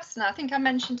 when Pevsner, I think I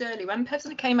mentioned earlier, when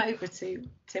Pevsner came over to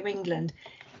England,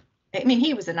 I mean,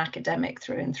 he was an academic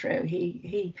through and through.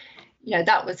 He you know,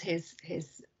 that was his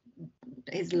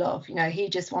love. You know, he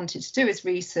just wanted to do his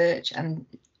research and,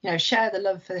 you know, share the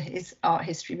love for his art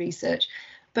history research.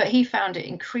 But he found it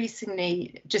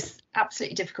increasingly just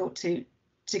absolutely difficult to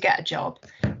get a job.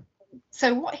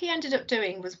 So what he ended up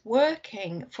doing was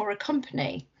working for a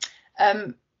company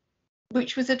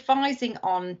which was advising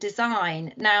on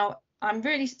design. Now, I'm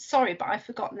really sorry, but I've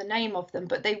forgotten the name of them,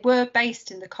 but they were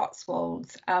based in the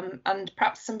Cotswolds, and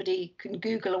perhaps somebody can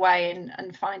Google away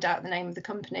and find out the name of the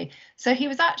company. So he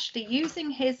was actually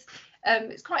using his,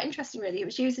 it's quite interesting really, he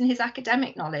was using his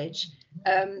academic knowledge,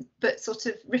 but sort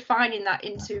of refining that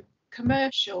into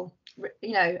commercial,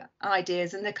 you know,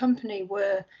 ideas. And the company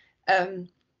were,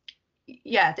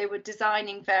 yeah, they were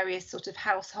designing various sort of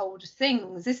household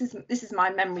things. This is my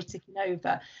memory ticking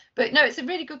over, but no, it's a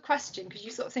really good question, because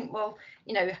you sort of think, well,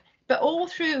 you know, but all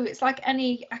through, it's like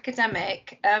any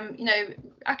academic, you know,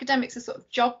 academics are sort of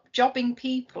jobbing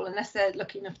people unless they're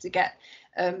lucky enough to get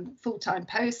full-time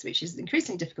posts, which is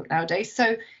increasingly difficult nowadays.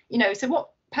 So, you know, so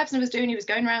what Pevsner was doing, he was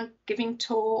going around giving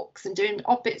talks and doing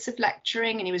odd bits of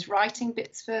lecturing, and he was writing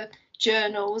bits for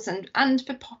journals and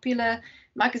for popular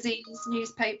magazines,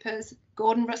 newspapers,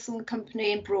 Gordon Russell and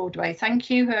Company and Broadway. Thank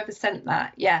you, whoever sent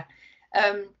that. Yeah.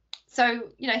 So,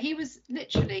 you know, he was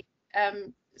literally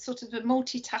sort of a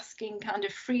multitasking kind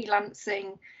of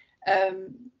freelancing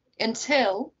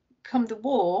until come the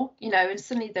war, you know, and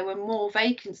suddenly there were more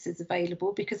vacancies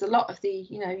available because a lot of the,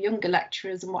 you know, younger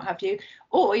lecturers and what have you,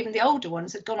 or even the older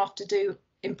ones, had gone off to do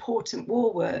important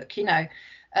war work, you know.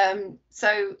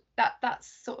 So that's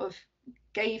sort of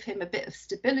gave him a bit of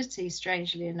stability,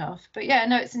 strangely enough. But yeah,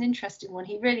 no, it's an interesting one.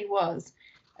 He really was.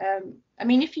 I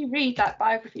mean, if you read that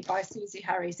biography by Susie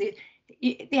Harris, the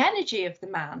energy of the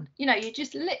man, you know, you're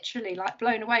just literally like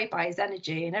blown away by his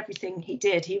energy and everything he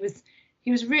did. He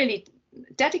was really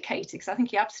dedicated, because I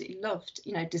think he absolutely loved,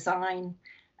 you know, design,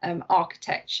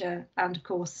 architecture, and of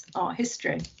course art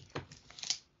history.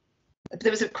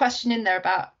 There was a question in there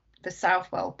about the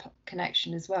Southwell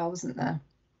connection as well, wasn't there?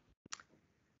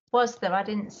 Was there? I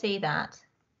didn't see that.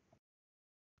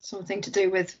 Something to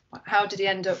do with how did he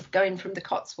end up going from the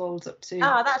Cotswolds up to...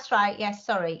 Oh, that's right. Yes,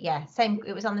 sorry. Yeah, same.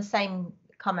 It was on the same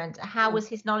comment. How was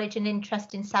his knowledge and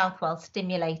interest in Southwell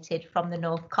stimulated from the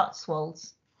North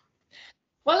Cotswolds?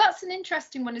 Well, that's an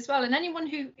interesting one as well. And anyone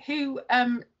who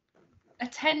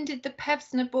attended the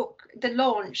Pevsner book, the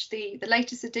launch, the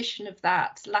latest edition of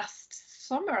that last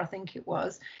summer, I think it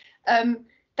was,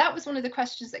 that was one of the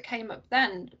questions that came up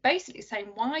then, basically saying,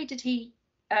 why did he,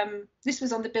 this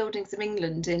was on the Buildings of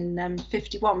England in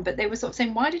 51, but they were sort of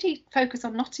saying, why did he focus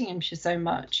on Nottinghamshire so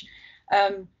much?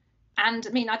 And I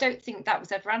mean, I don't think that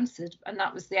was ever answered, and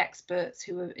that was the experts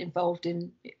who were involved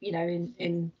in, you know,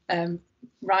 in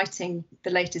writing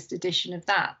the latest edition of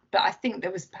that. But I think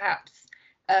there was perhaps,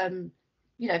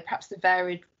 you know, perhaps the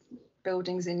varied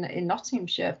buildings in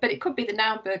Nottinghamshire, but it could be the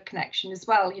Naumburg connection as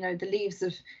well, you know, the leaves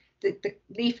of the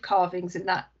leaf carvings in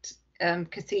that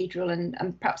cathedral,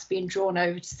 and perhaps being drawn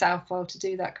over to Southwell to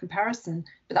do that comparison.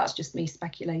 But that's just me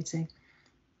speculating.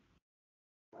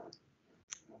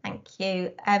 Thank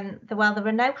you. Well, there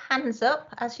are no hands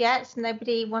up as yet, so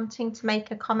nobody wanting to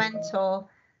make a comment or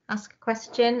ask a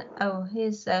question. Oh,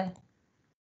 here's oh,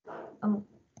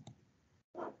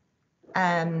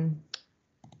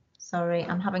 Sorry,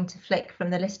 I'm having to flick from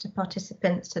the list of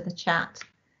participants to the chat.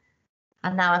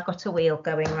 And now I've got a wheel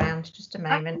going around. Just a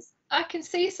moment. I can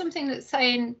see something that's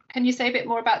saying, can you say a bit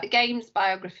more about the Games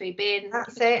biography being...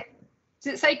 That's it.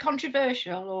 Does it say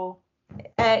controversial or?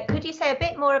 Could you say a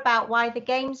bit more about why the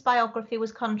Games biography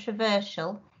was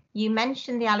controversial? You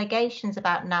mentioned the allegations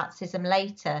about Nazism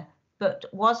later, but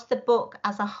was the book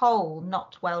as a whole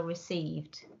not well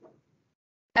received?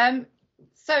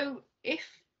 So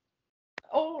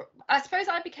I suppose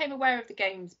I became aware of the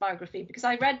Games biography because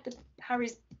I read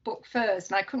Harry's book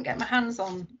first and I couldn't get my hands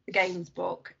on the Games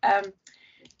book. And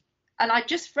I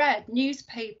just read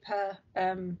newspaper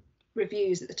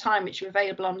reviews at the time, which were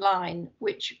available online,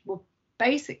 which were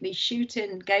basically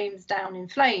shooting Games down in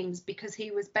flames because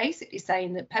he was basically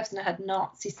saying that Pevsner had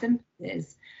Nazi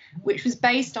sympathies, which was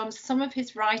based on some of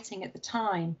his writing at the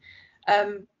time.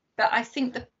 But I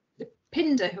think the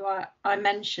Pinder, who I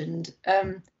mentioned,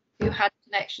 who had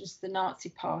connections to the Nazi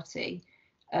Party,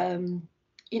 I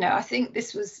think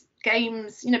this was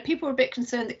Games, people were a bit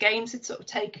concerned that Games had sort of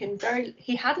taken the family,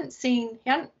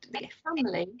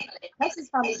 Pevsner's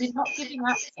family did not give him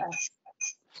access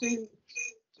to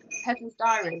Pevsner's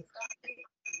diary.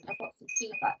 I've got some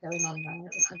feedback going on now.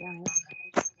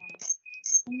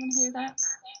 Anyone hear that?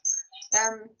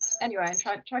 Anyway,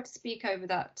 I tried to speak over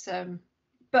that,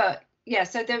 but yeah.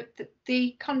 So it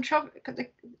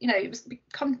was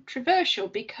controversial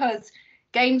because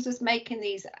Games was making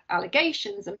these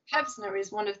allegations, and Pevsner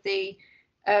is one of the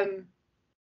and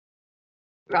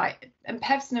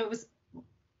Pevsner was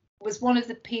one of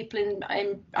the people in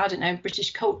I don't know,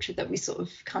 British culture that we sort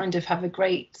of kind of have a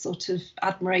great sort of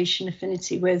admiration,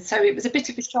 affinity with. So it was a bit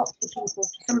of a shock for people, for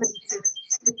somebody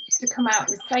to come out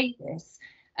and say this.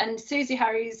 And Susie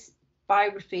Harry's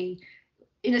biography,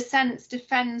 in a sense,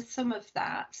 defends some of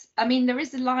that. I mean, there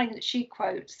is a line that she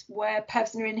quotes where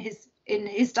Pevsner in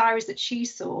his diaries that she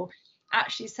saw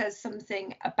actually says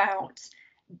something about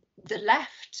the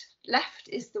left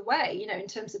is the way, in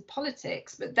terms of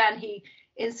politics, but then he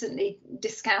instantly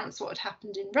discounts what had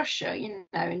happened in Russia, in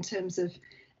terms of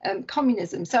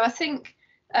communism. So I think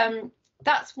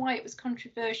that's why it was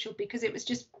controversial, because it was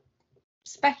just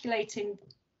speculating,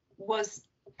 was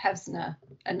Pevsner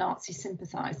a Nazi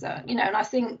sympathiser? And I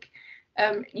think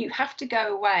you have to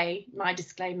go away, my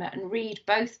disclaimer, and read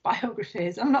both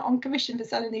biographies. I'm not on commission for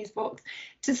selling these books,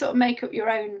 to sort of make up your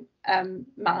own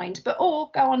mind, or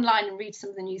go online and read some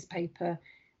of the newspaper,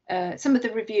 some of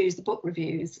the reviews, the book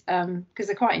reviews, because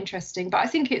they're quite interesting. But I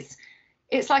think it's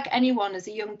like anyone as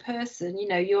a young person,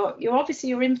 you're obviously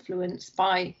you're influenced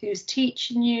by who's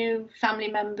teaching you, family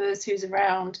members, who's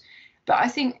around. But I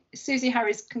think Susie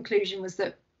Harry's conclusion was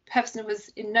that Pevsner was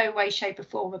in no way, shape or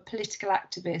form a political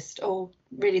activist or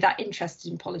really that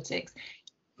interested in politics.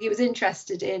 He was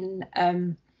interested in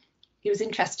art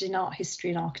history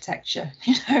and architecture,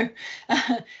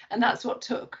 and that's what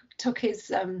took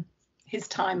his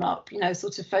time up,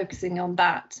 sort of focusing on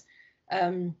that.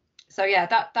 So yeah,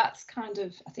 that's kind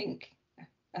of, I think,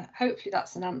 hopefully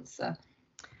that's an answer.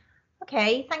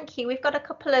 Okay, thank you. We've got a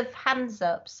couple of hands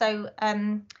up. So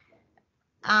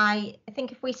I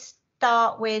think if we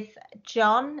start with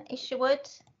John Isherwood.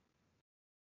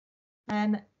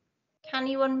 Can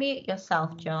you unmute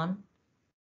yourself, John?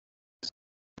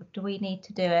 Or do we need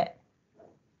to do it?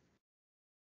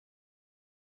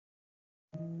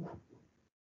 I'm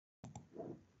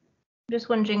just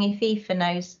wondering if Aoife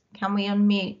knows. Can we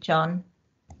unmute John?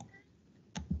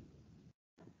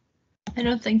 I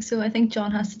don't think so. I think John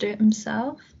has to do it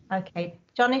himself. Okay,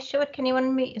 John Isherwood, can you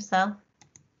unmute yourself?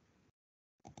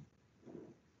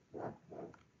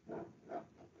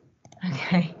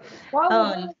 Okay.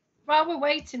 While we're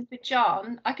waiting for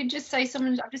John, I can just say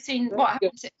I've just seen what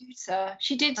happened to Uta.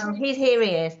 She did. Oh, here he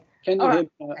is. Can you hear me?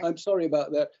 I'm sorry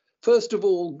about that. First of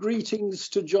all, greetings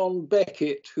to John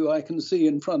Beckett, who I can see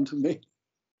in front of me.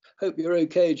 Hope you're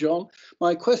okay, John.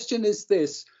 My question is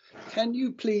this. Can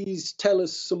you please tell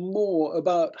us some more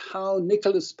about how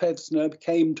Nikolaus Pevsner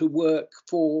came to work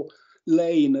for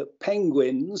Lane at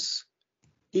Penguins?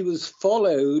 He was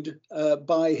followed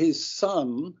by his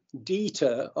son,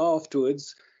 Dieter,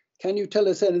 afterwards. Can you tell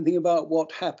us anything about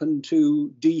what happened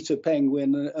to Dieter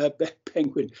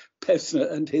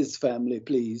Pevsner and his family,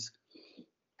 please?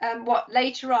 What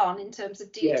later on in terms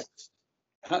of Dieter? Yes.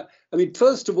 I mean,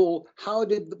 first of all,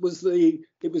 it was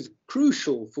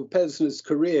crucial for Pevsner's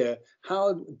career.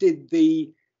 How did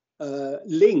the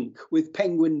link with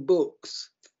Penguin Books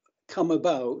come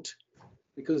about?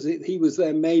 Because he was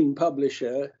their main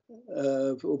publisher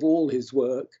of all his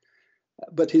work.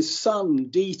 But his son,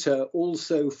 Dieter,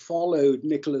 also followed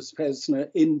Nikolaus Pevsner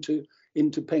into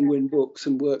into Penguin Books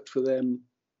and worked for them?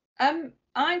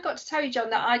 I've got to tell you, John,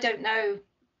 that I don't know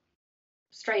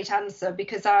straight answer,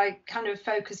 because I kind of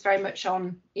focus very much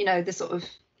on, you know, the sort of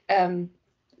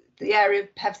the area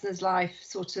of Pevsner's life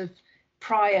sort of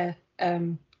prior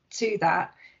to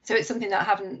that. So it's something that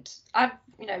I've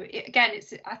you know,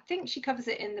 I think she covers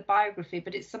it in the biography,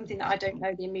 but it's something that I don't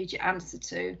know the immediate answer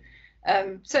to.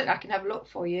 Certainly I can have a look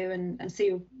for you and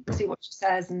see what she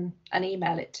says and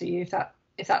email it to you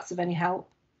if that's of any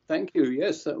help. Thank you.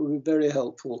 Yes, that would be very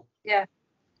helpful. Yeah.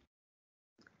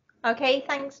 Okay,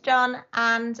 thanks, John.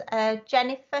 And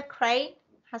Jennifer Crane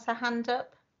has her hand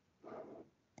up.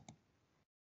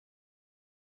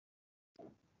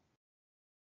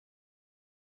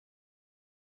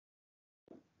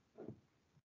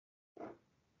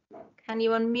 Can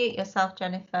you unmute yourself,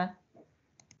 Jennifer?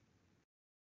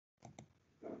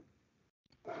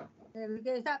 There we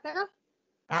go. Is that better?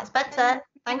 That's better.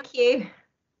 Thank you.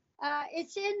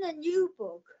 It's in the new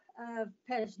book of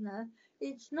Pevsner.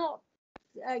 It's not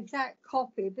an exact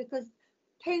copy because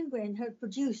Penguin had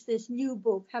produced this new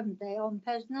book, haven't they, on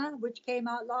Pevsner, which came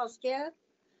out last year.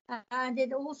 And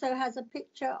it also has a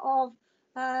picture of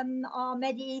our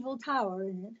medieval tower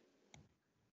in it.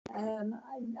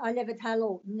 I live at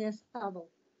Hallorton, near Southwell.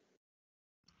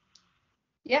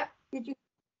 Yeah. Did you?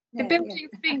 The Building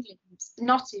of England,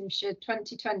 Nottinghamshire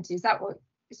 2020. Is that what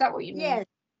you mean? Yes.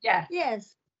 Yeah.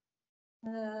 Yes.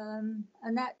 And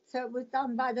that was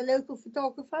done by the local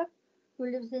photographer who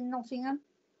lives in Nottingham.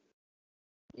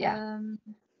 Yeah.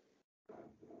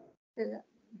 No,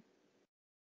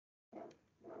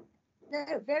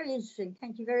 very interesting.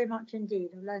 Thank you very much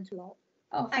indeed. I've learned a lot.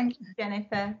 Oh, thank you,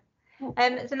 Jennifer.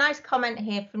 There's a nice comment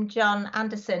here from John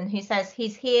Anderson, who says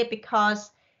he's here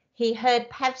because he heard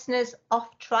Pevsner's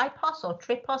off Tripos or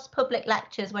Tripos public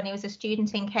lectures when he was a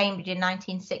student in Cambridge in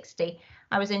 1960.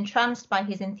 I was entranced by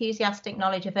his enthusiastic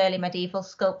knowledge of early medieval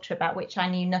sculpture, about which I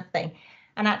knew nothing.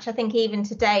 And actually, I think even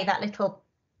today, that little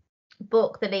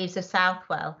book, The Leaves of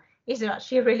Southwell, is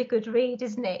actually a really good read,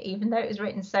 isn't it? Even though it was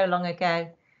written so long ago.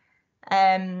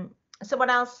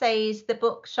 Someone else says the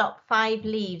bookshop 5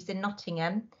 Leaves in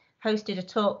Nottingham hosted a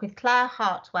talk with Claire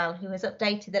Hartwell, who has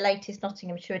updated the latest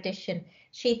Nottinghamshire edition.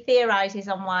 She theorises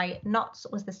on why Knots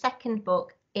was the second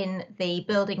book in the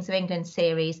Buildings of England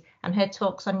series, and her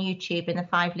talk's on YouTube in the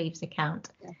 5 Leaves account.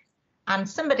 Yes. And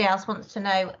somebody else wants to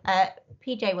know,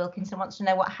 PJ Wilkinson wants to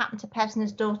know what happened to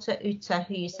Pevsner's daughter Uta,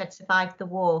 who you said survived the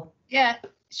war. Yeah,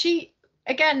 she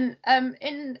mainly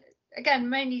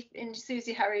in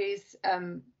Susie Harry's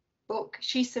book,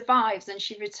 she survives and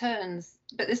she returns,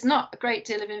 but there's not a great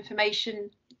deal of information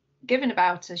given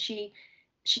about her. She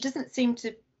doesn't seem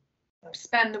to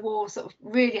spend the war sort of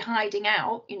really hiding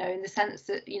out, you know, in the sense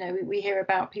that, you know, we hear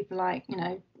about people like, you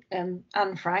know,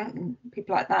 Anne Frank and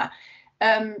people like that.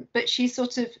 But she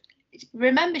sort of,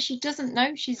 remember, she doesn't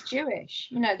know she's Jewish.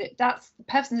 You know, that's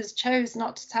Pevsner's chose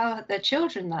not to tell their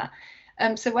children that.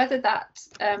 So whether that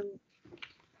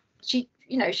she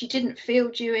didn't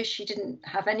feel Jewish, she didn't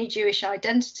have any Jewish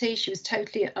identity, she was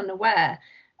totally unaware.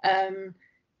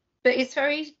 But it's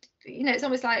very, you know, it's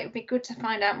almost like it would be good to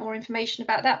find out more information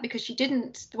about that, because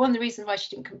one of the reasons why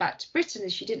she didn't come back to Britain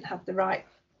is she didn't have the right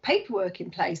paperwork in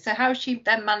place. So how she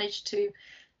then managed to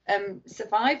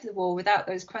survive the war without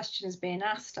those questions being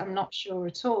asked, I'm not sure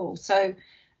at all. So,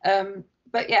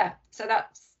 but yeah, so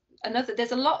that's another,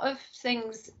 there's a lot of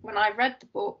things when I read the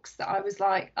books that I was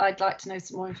like, I'd like to know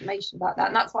some more information about that.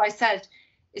 And that's why I said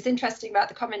it's interesting about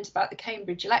the comment about the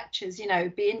Cambridge lectures. You know,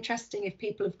 it'd be interesting if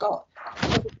people have got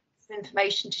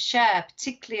information to share,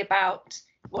 particularly about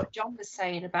what John was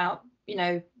saying about, you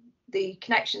know, the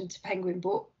connection to Penguin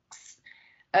Books,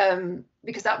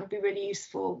 because that would be really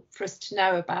useful for us to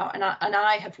know about. And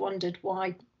I have wondered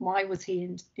why was he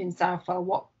in Southwell?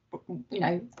 What took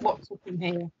him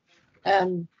here?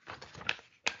 I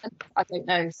don't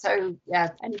know. So yeah,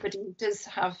 anybody who does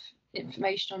have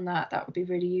information on that would be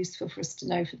really useful for us to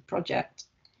know for the project.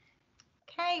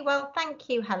 Okay, well, thank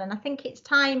you, Helen. I think it's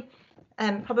time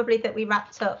probably that we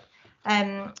wrapped up.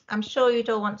 I'm sure you'd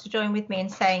all want to join with me in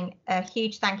saying a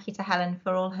huge thank you to Helen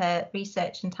for all her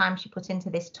research and time she put into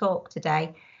this talk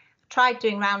today. I've tried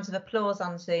doing rounds of applause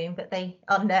on Zoom, but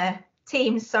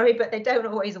Teams, sorry, but they don't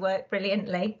always work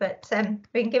brilliantly, but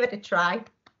we can give it a try.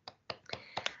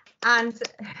 And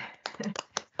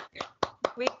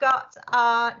we've got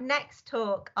our next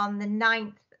talk on the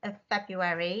 9th of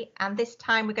February, and this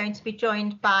time we're going to be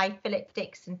joined by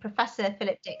Professor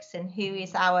Philip Dixon, who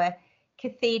is our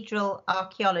cathedral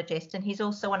archaeologist, and he's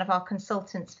also one of our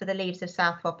consultants for the Leaves of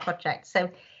Southwell Project. So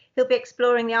he'll be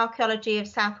exploring the archaeology of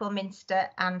Southwell Minster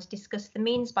and discuss the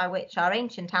means by which our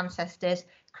ancient ancestors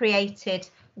created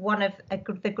one of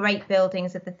the great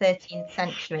buildings of the 13th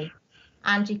century.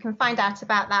 And you can find out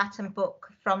about that and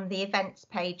book from the events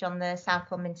page on the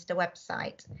Southwell Minster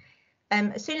website.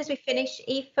 As soon as we finish,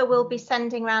 Aoife will be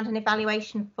sending around an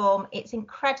evaluation form. It's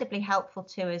incredibly helpful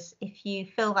to us if you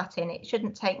fill that in. It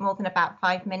shouldn't take more than about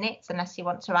 5 minutes unless you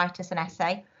want to write us an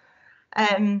essay.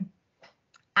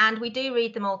 And we do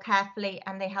read them all carefully,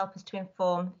 and they help us to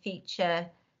inform future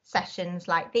sessions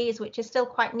like these, which are still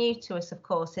quite new to us, of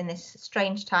course, in this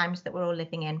strange times that we're all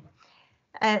living in.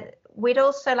 We'd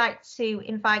also like to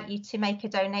invite you to make a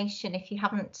donation if you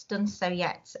haven't done so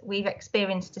yet. We've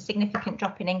experienced a significant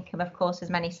drop in income, of course, as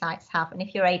many sites have, and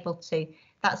if you're able to,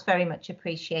 that's very much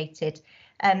appreciated.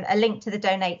 A link to the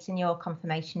donate's in your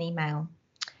confirmation email.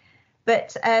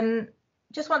 But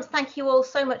just want to thank you all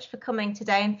so much for coming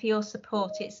today and for your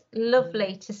support. It's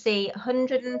lovely to see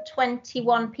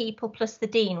 121 people plus the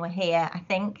Dean were here, I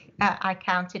think. I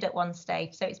counted at one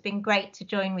stage. So it's been great to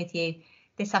join with you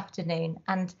this afternoon.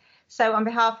 And so on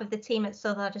behalf of the team at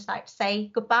Southwell, I'd just like to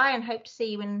say goodbye and hope to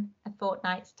see you in a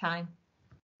fortnight's time.